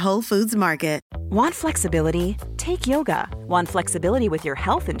Day at Whole Foods Market. Want flexibility? Take yoga. Want flexibility with your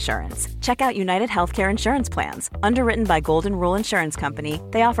health insurance? Check out United Healthcare Insurance Plans. Underwritten by Golden Rule Insurance Company,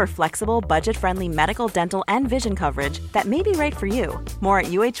 they offer flexible, budget-friendly medical, dental, and vision coverage that may be right for you. More at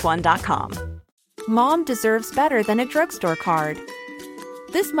UH1.com. Mom deserves better than a drugstore card.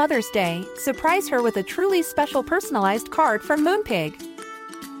 This Mother's Day, surprise her with a truly special personalized card from Moonpig.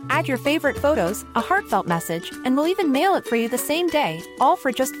 Add your favorite photos, a heartfelt message, and we'll even mail it for you the same day, all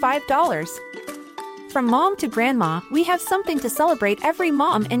for just $5. From mom to grandma, we have something to celebrate every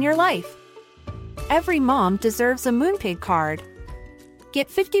mom in your life. Every mom deserves a Moonpig card. Get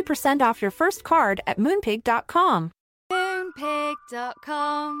 50% off your first card at Moonpig.com.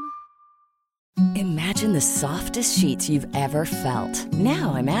 Moonpig.com. Imagine the softest sheets you've ever felt.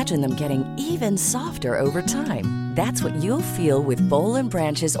 Now imagine them getting even softer over time. That's what you'll feel with Boll &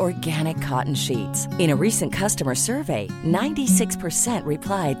 Branch's organic cotton sheets. In a recent customer survey, 96%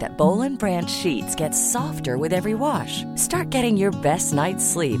 replied that Boll & Branch sheets get softer with every wash. Start getting your best night's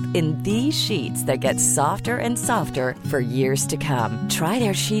sleep in these sheets that get softer and softer for years to come. Try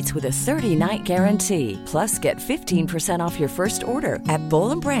their sheets with a 30-night guarantee. Plus, get 15% off your first order at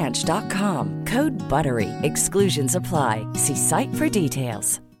bollandbranch.com. Code BUTTERY. Exclusions apply. See site for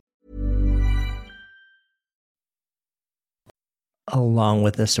details. Along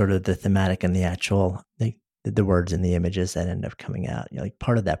with the sort of the thematic and the actual, the words and the images that end up coming out, like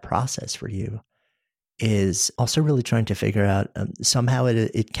part of that process for you is also really trying to figure out somehow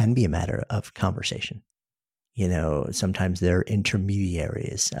it can be a matter of conversation. Sometimes there are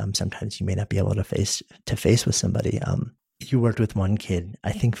intermediaries. Sometimes you may not be able to face with somebody. You worked with one kid,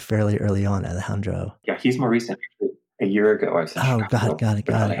 I think, fairly early on, Alejandro. Yeah, he's more recent. A year ago, I was in Chicago.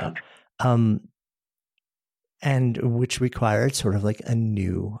 Got it. And which required sort of like a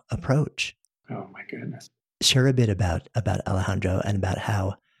new approach. Oh my goodness. Share a bit about Alejandro and about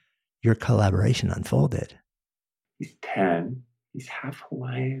how your collaboration unfolded. He's 10. He's half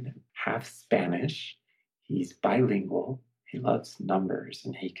Hawaiian, half Spanish. He's bilingual. He loves numbers,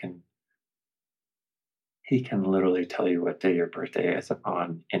 and he can literally tell you what day your birthday is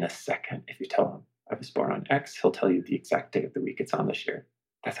on in a second. If you tell him I was born on X, he'll tell you the exact day of the week it's on this year.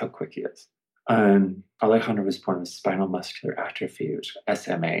 That's how quick he is. Alejandro was born with spinal muscular atrophy, which is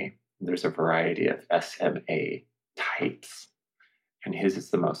SMA. There's a variety of SMA types, and his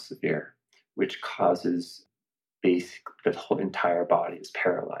is the most severe, which causes the whole entire body is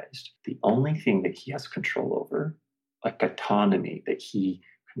paralyzed. The only thing that he has control over, like autonomy that he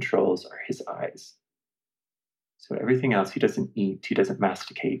controls, are his eyes. So everything else, he doesn't eat, he doesn't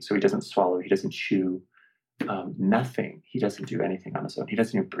masticate, so he doesn't swallow, he doesn't chew, nothing. He doesn't do anything on his own. He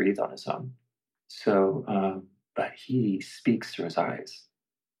doesn't even breathe on his own. So, but he speaks through his eyes.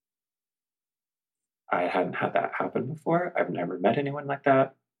 I hadn't had that happen before. I've never met anyone like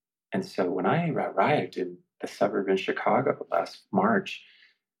that. And so when I arrived in the suburb in Chicago last March,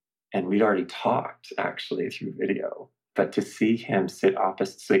 and we'd already talked actually through video, but to see him sit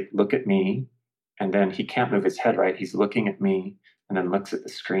opposite, look at me, and then he can't move his head, right? He's looking at me and then looks at the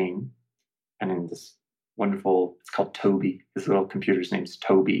screen. And in this wonderful, it's called Toby. His little computer's name's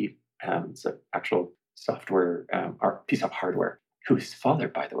Toby. It's an actual software, piece of hardware, who his father,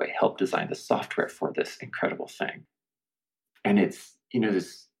 by the way, helped design the software for this incredible thing. And it's,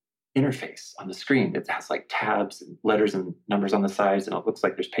 this interface on the screen that has like tabs and letters and numbers on the sides, and it looks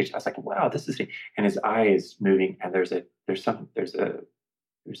like there's pages. I was like, wow, this is, and his eye is moving, and there's a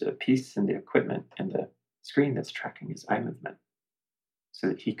piece in the equipment and the screen that's tracking his eye movement, so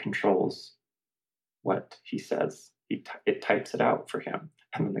that he controls what he says. It types it out for him,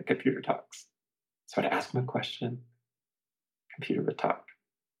 and then the computer talks. So I'd ask him a question, computer would talk.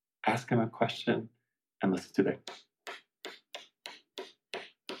 Ask him a question, and listen to the.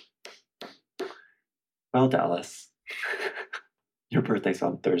 Well, Dallas, your birthday's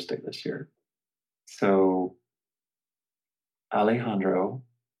on Thursday this year. So Alejandro,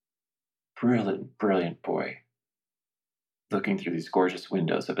 brilliant boy, looking through these gorgeous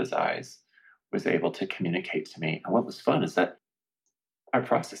windows of his eyes, was able to communicate to me. And what was fun is that our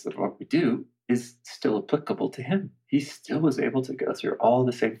process of what we do is still applicable to him. He still was able to go through all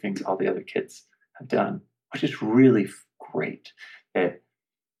the same things all the other kids have done, which is really great. That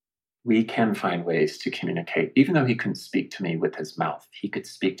we can find ways to communicate. Even though he couldn't speak to me with his mouth, he could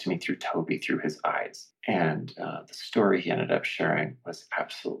speak to me through Toby, through his eyes. And the story he ended up sharing was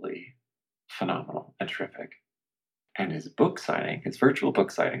absolutely phenomenal and terrific. And his book signing, his virtual book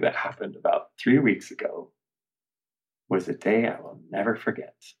signing that happened about 3 weeks ago, was a day I will never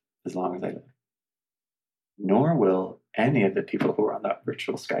forget as long as I live. Nor will any of the people who were on that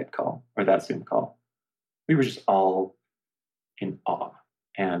virtual Skype call or that Zoom call. We were just all in awe.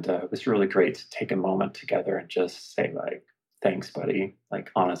 And it was really great to take a moment together and just say, like, thanks, buddy. Like,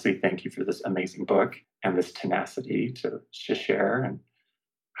 honestly, thank you for this amazing book and this tenacity to share. And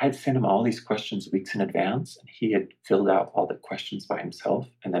I had sent him all these questions weeks in advance, and he had filled out all the questions by himself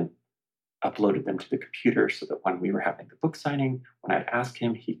and then uploaded them to the computer so that when we were having the book signing, when I'd ask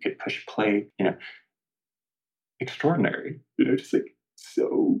him, he could push play, extraordinary, just like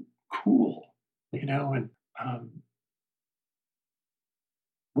so cool, and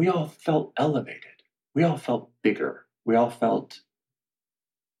we all felt elevated. We all felt bigger. We all felt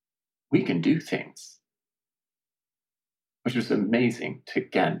we can do things, which was amazing.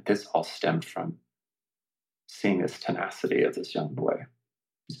 This all stemmed from seeing this tenacity of this young boy.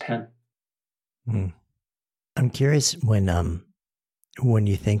 He's 10. I'm curious when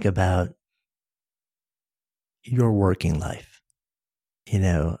you think about your working life,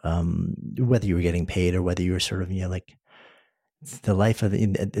 whether you were getting paid or whether you were sort of, like the life of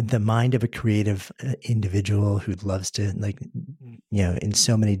the mind of a creative individual who loves to in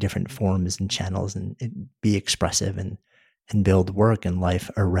so many different forms and channels and be expressive and build work and life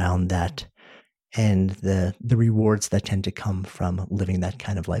around that. And the rewards that tend to come from living that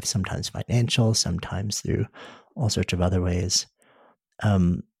kind of life, sometimes financial, sometimes through all sorts of other ways.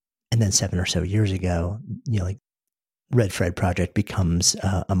 And then 7 or so years ago, Red Fred Project becomes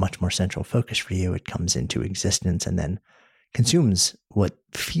a much more central focus for you. It comes into existence and then consumes what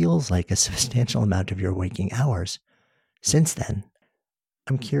feels like a substantial amount of your waking hours since then.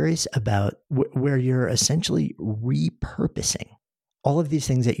 I'm curious about where you're essentially repurposing all of these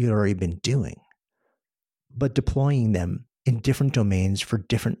things that you'd already been doing, but deploying them in different domains for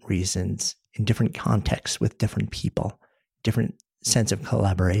different reasons, in different contexts with different people, different sense of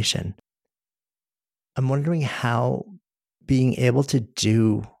collaboration. I'm wondering how being able to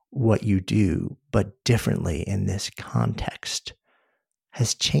do what you do, but differently in this context,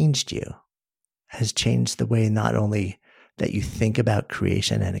 has changed you, has changed the way not only that you think about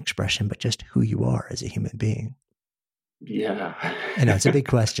creation and expression, but just who you are as a human being. Yeah. I know it's a big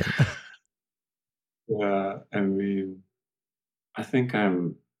question. Yeah, I mean, I think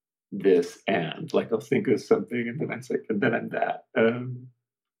I'm this and I'll think of something and then and then I'm that.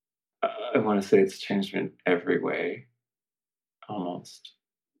 I want to say it's changed me in every way, almost.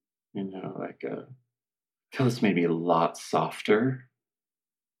 I feel it's made me a lot softer,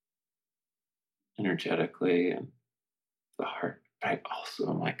 energetically, and the heart. But I also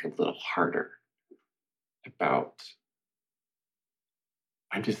am a little harder about.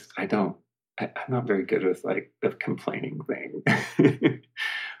 I'm not very good with the complaining thing.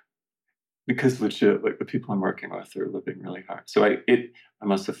 Because legit, the people I'm working with are living really hard. So I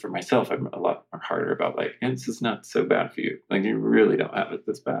must have, for myself, I'm a lot more harder about this is not so bad for you. You really don't have it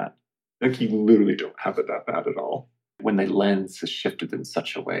this bad. You literally don't have it that bad at all. When the lens has shifted in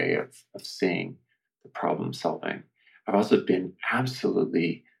such a way of seeing the problem solving, I've also been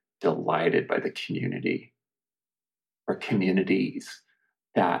absolutely delighted by the community or communities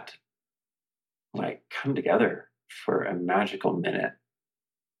that come together for a magical minute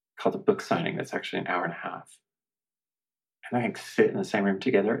called a book signing that's actually an hour and a half. And I sit in the same room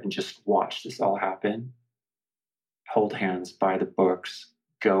together and just watch this all happen, hold hands, buy the books,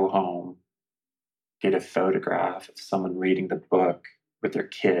 go home, get a photograph of someone reading the book with their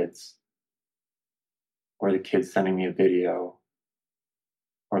kids, or the kids sending me a video,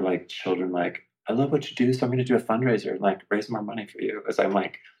 or children I love what you do, so I'm going to do a fundraiser and raise more money for you, as I'm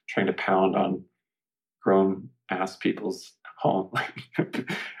trying to pound on grown ass people's home,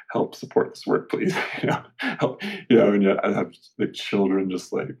 help support this work, please. Help, and yet I have the children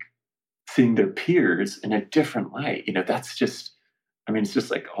just seeing their peers in a different light. That's just, it's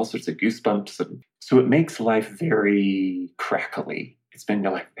just all sorts of goosebumps. And so it makes life very crackly. It's been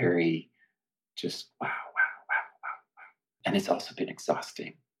very just wow. And it's also been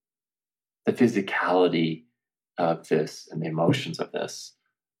exhausting. The physicality of this and the emotions of this,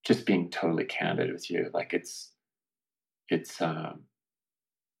 just being totally candid with you, it's not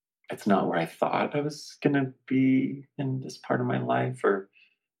where I thought I was going to be in this part of my life, or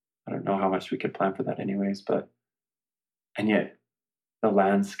I don't know how much we could plan for that anyways, and yet the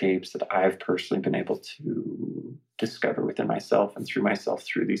landscapes that I've personally been able to discover within myself and through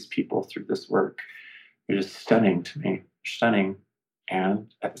these people, through this work, are just stunning to me, stunning.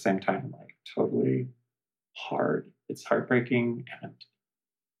 And at the same time, totally hard. It's heartbreaking. And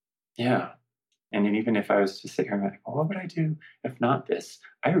yeah. And then even if I was to sit here and what would I do if not this?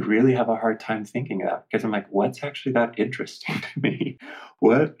 I really have a hard time thinking of that, because I'm what's actually that interesting to me?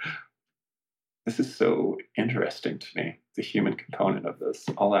 This is so interesting to me, the human component of this,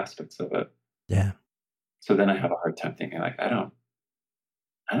 all aspects of it. Yeah. So then I have a hard time thinking I don't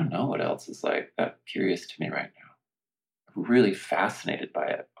know what else is that curious to me right now. I'm really fascinated by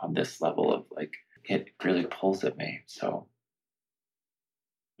it on this level of it really pulls at me. So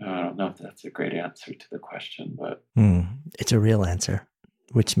I don't know if that's a great answer to the question, but it's a real answer,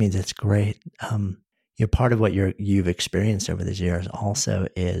 which means it's great. Part of what you've experienced over these years also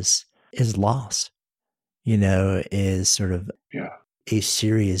is loss. Is sort of a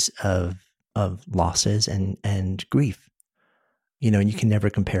series of losses and grief. And you can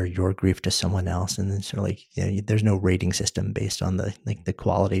never compare your grief to someone else, and then sort of there's no rating system based on the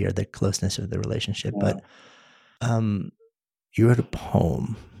quality or the closeness of the relationship. Yeah. But you wrote a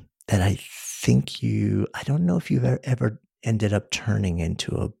poem that I think I don't know if you've ever ended up turning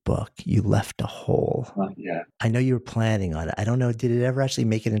into a book. You left a hole. Yeah. I know you were planning on it. I don't know. Did it ever actually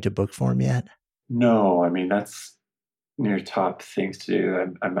make it into book form yet? No, I mean, that's near top things to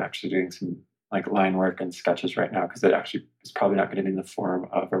do. I'm actually doing some like line work and sketches right now because it actually is probably not going to be in the form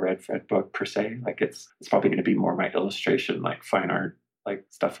of a Red Fred book per se. Like it's probably going to be more my illustration, like fine art, like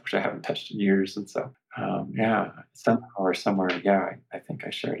stuff which I haven't touched in years. And so, yeah, somehow or somewhere, yeah, I think I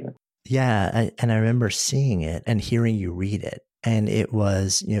shared it. Yeah. And I remember seeing it and hearing you read it. And it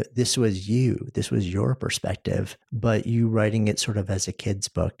was, this was your perspective, but you writing it sort of as a kid's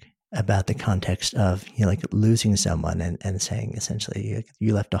book about the context of, like losing someone and saying essentially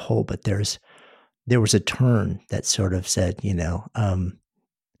you left a hole, but there was a turn that sort of said, is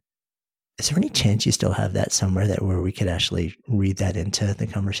there any chance you still have that somewhere where we could actually read that into the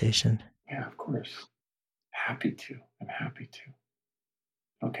conversation? Yeah, of course. Happy to. I'm happy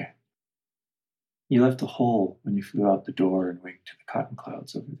to. Okay. You left a hole when you flew out the door and winked to the cotton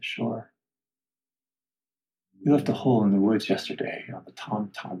clouds over the shore. You left a hole in the woods yesterday on the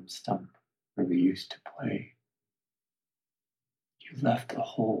tom-tom stump where we used to play. You left a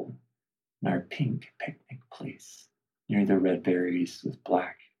hole in our pink picnic place near the red berries with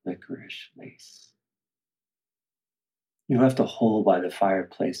black licorice lace. You left a hole by the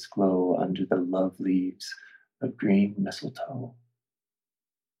fireplace glow under the love leaves of green mistletoe.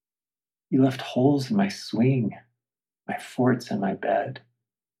 You left holes in my swing, my forts in my bed,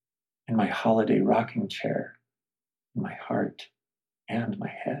 in my holiday rocking chair, in my heart and my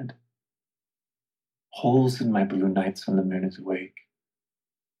head. Holes in my blue nights when the moon is awake,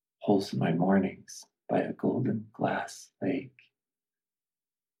 holes in my mornings by a golden glass lake.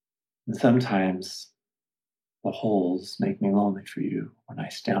 And sometimes the holes make me lonely for you when I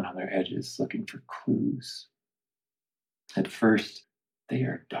stand on their edges looking for clues. At first, they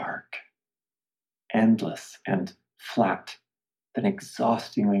are dark, endless and flat, then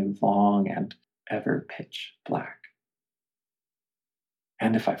exhaustingly long and ever pitch black.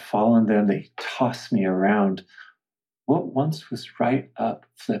 And if I fall in them, they toss me around. What once was right up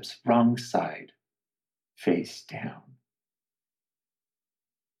flips wrong side, face down.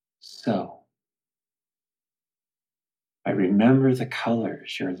 So, I remember the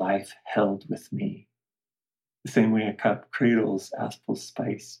colors your life held with me, the same way a cup cradles apple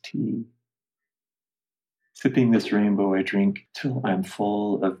spice tea. Sipping this rainbow, I drink till I'm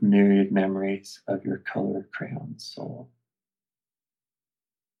full of myriad memories of your color crayon soul.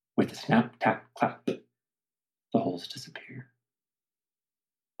 With a snap, tap, clap, the holes disappear.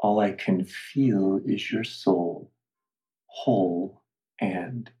 All I can feel is your soul, whole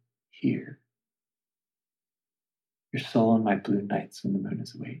and here. Your soul in my blue nights when the moon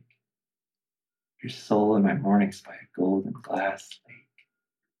is awake. Your soul in my mornings by a golden glass lake.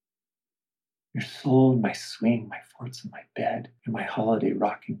 Your soul in my swing, my forts in my bed, in my holiday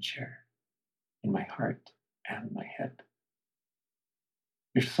rocking chair, in my heart and my head.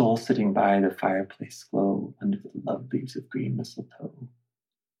 Your soul sitting by the fireplace glow under the love leaves of green mistletoe. Your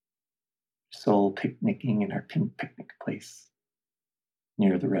soul picnicking in our pink picnic place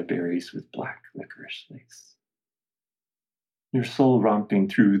near the red berries with black licorice lace. Your soul romping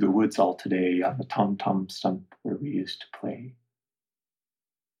through the woods all today on the tom-tom stump where we used to play.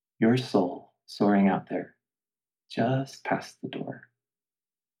 Your soul soaring out there just past the door,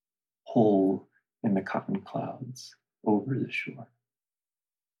 whole in the cotton clouds over the shore.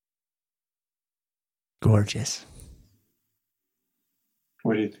 Gorgeous.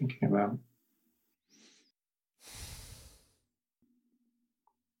 What are you thinking about?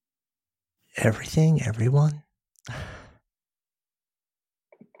 Everything, everyone.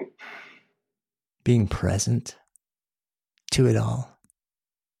 Being present to it all.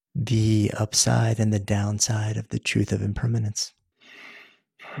 The upside and the downside of the truth of impermanence.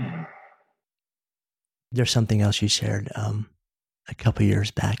 There's something else you shared a couple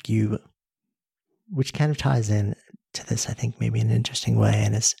years back, which kind of ties in to this, I think, maybe in an interesting way,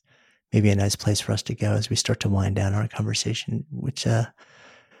 and is maybe a nice place for us to go as we start to wind down our conversation, which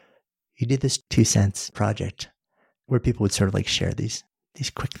you did this 2 cents project where people would sort of like share these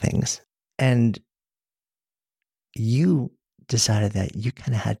quick things. And you decided that you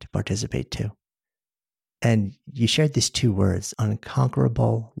kind of had to participate too. And you shared these 2 words,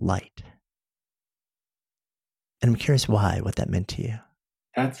 unconquerable light. And I'm curious what that meant to you.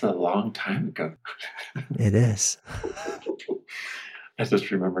 That's a long time ago. It is. I just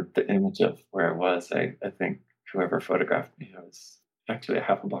remembered the image of where I was. I think whoever photographed me, I was actually a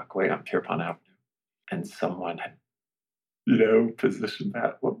half a block away on Pierpont Avenue. And someone had, positioned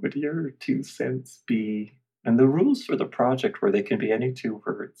that. What would your 2 cents be? And the rules for the project were they can be any 2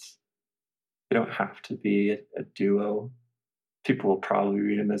 words. They don't have to be a duo. People will probably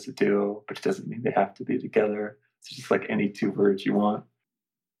read them as a duo, but it doesn't mean they have to be together. It's just like any 2 words you want.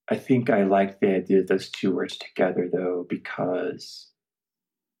 I think I like the idea of those two words together, though, because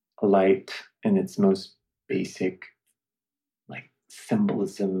light in its most basic like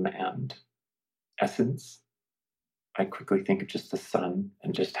symbolism and essence, I quickly think of just the sun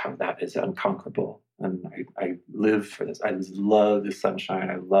and just how that is unconquerable. And I live for this. I love the sunshine.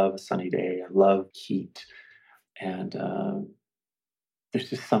 I love a sunny day. I love heat. And there's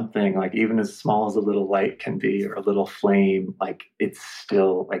just something like, even as small as a little light can be, or a little flame, like it's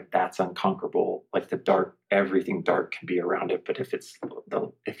still like that's unconquerable. Like the dark, everything dark can be around it, but if it's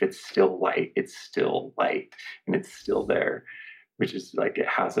still light, it's still light, and it's still there, which is like it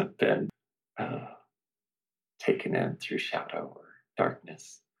hasn't been taken in through shadow or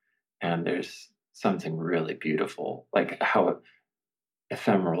darkness. And there's something really beautiful, like how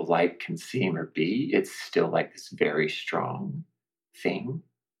ephemeral light can seem or be. It's still like this very strong thing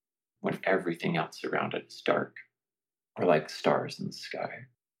when everything else around it is dark, or like stars in the sky.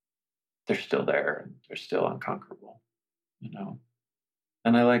 They're still there and they're still unconquerable, you know?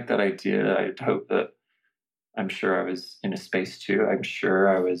 And I like that idea. I hope that, I'm sure I was in a space too. I'm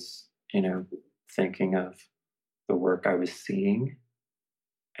sure I was, thinking of the work I was seeing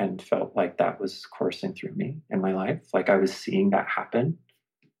and felt like that was coursing through me in my life. Like I was seeing that happen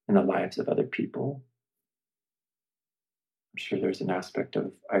in the lives of other people. I'm sure there's an aspect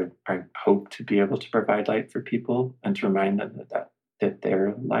of I hope to be able to provide light for people and to remind them that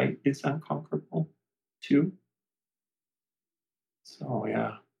their light is unconquerable too. So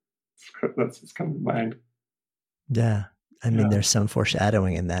yeah, that's what's come to mind. Yeah, I mean, there's some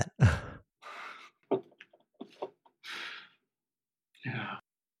foreshadowing in that. Yeah,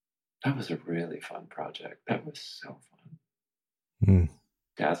 that was a really fun project. That was so fun.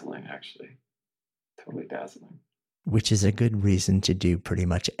 Dazzling, actually. Totally dazzling. Which is a good reason to do pretty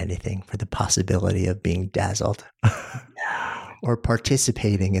much anything for the possibility of being dazzled or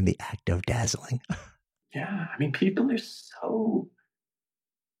participating in the act of dazzling. Yeah, I mean, people are so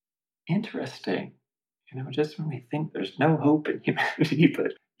interesting. Just when we think there's no hope in humanity,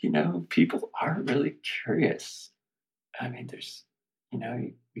 but, people are really curious. I mean, there's,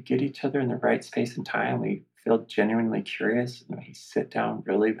 we get each other in the right space and time. We feel genuinely curious. And we sit down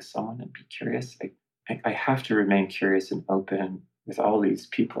really with someone and be curious. I have to remain curious and open with all these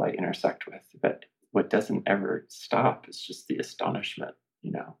people I intersect with. But what doesn't ever stop is just the astonishment,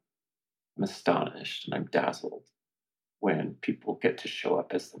 I'm astonished and I'm dazzled when people get to show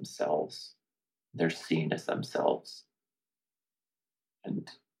up as themselves. They're seen as themselves. And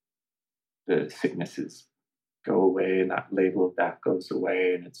the sicknesses go away and that label of that goes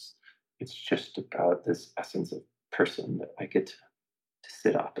away. And it's just about this essence of person that I get to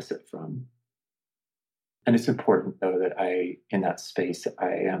sit opposite from. And it's important, though, that in that space,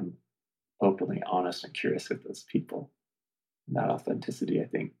 I am openly honest and curious with those people. And that authenticity, I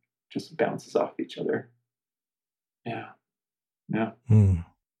think, just bounces off each other. Yeah. Yeah.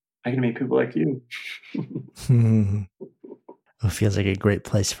 I can meet people like you. It feels like a great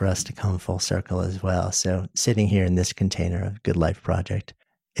place for us to come full circle as well. So sitting here in this container of Good Life Project,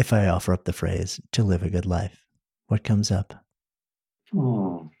 if I offer up the phrase, to live a good life, what comes up?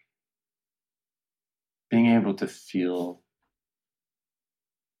 Being able to feel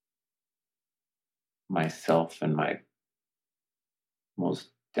myself and my most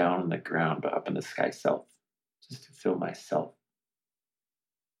down on the ground, but up in the sky self, just to feel myself.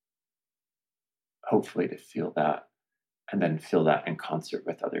 Hopefully to feel that, and then feel that in concert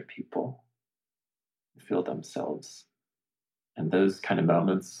with other people, feel themselves. And those kind of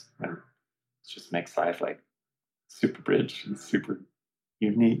moments when it just makes life like super rich and super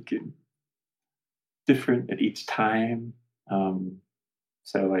unique and different at each time.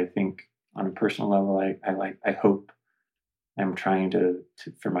 So I think on a personal level, I hope I'm trying to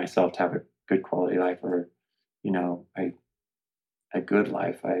for myself to have a good quality life, or, a good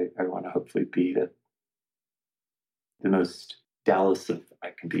life. I want to hopefully be the most Dallas of I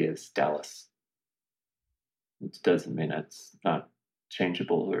can be as Dallas. It doesn't mean it's not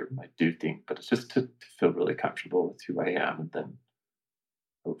changeable or I do think, but it's just to feel really comfortable with who I am, and then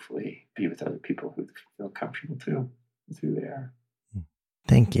hopefully be with other people who feel comfortable too with who they are.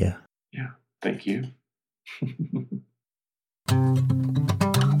 Thank you. Yeah, thank you.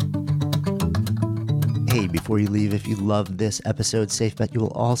 Hey, before you leave, if you loved this episode, safe bet you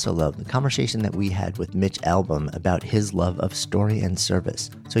will also love the conversation that we had with Mitch Albom about his love of story and service.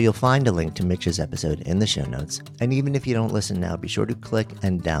 So you'll find a link to Mitch's episode in the show notes. And even if you don't listen now, be sure to click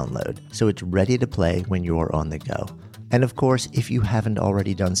and download so it's ready to play when you're on the go. And of course, if you haven't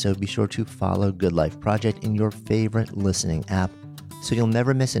already done so, be sure to follow Good Life Project in your favorite listening app so you'll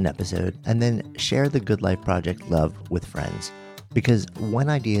never miss an episode, and then share the Good Life Project love with friends. Because when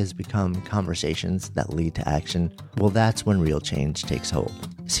ideas become conversations that lead to action, well, that's when real change takes hold.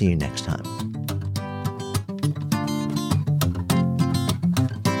 See you next time.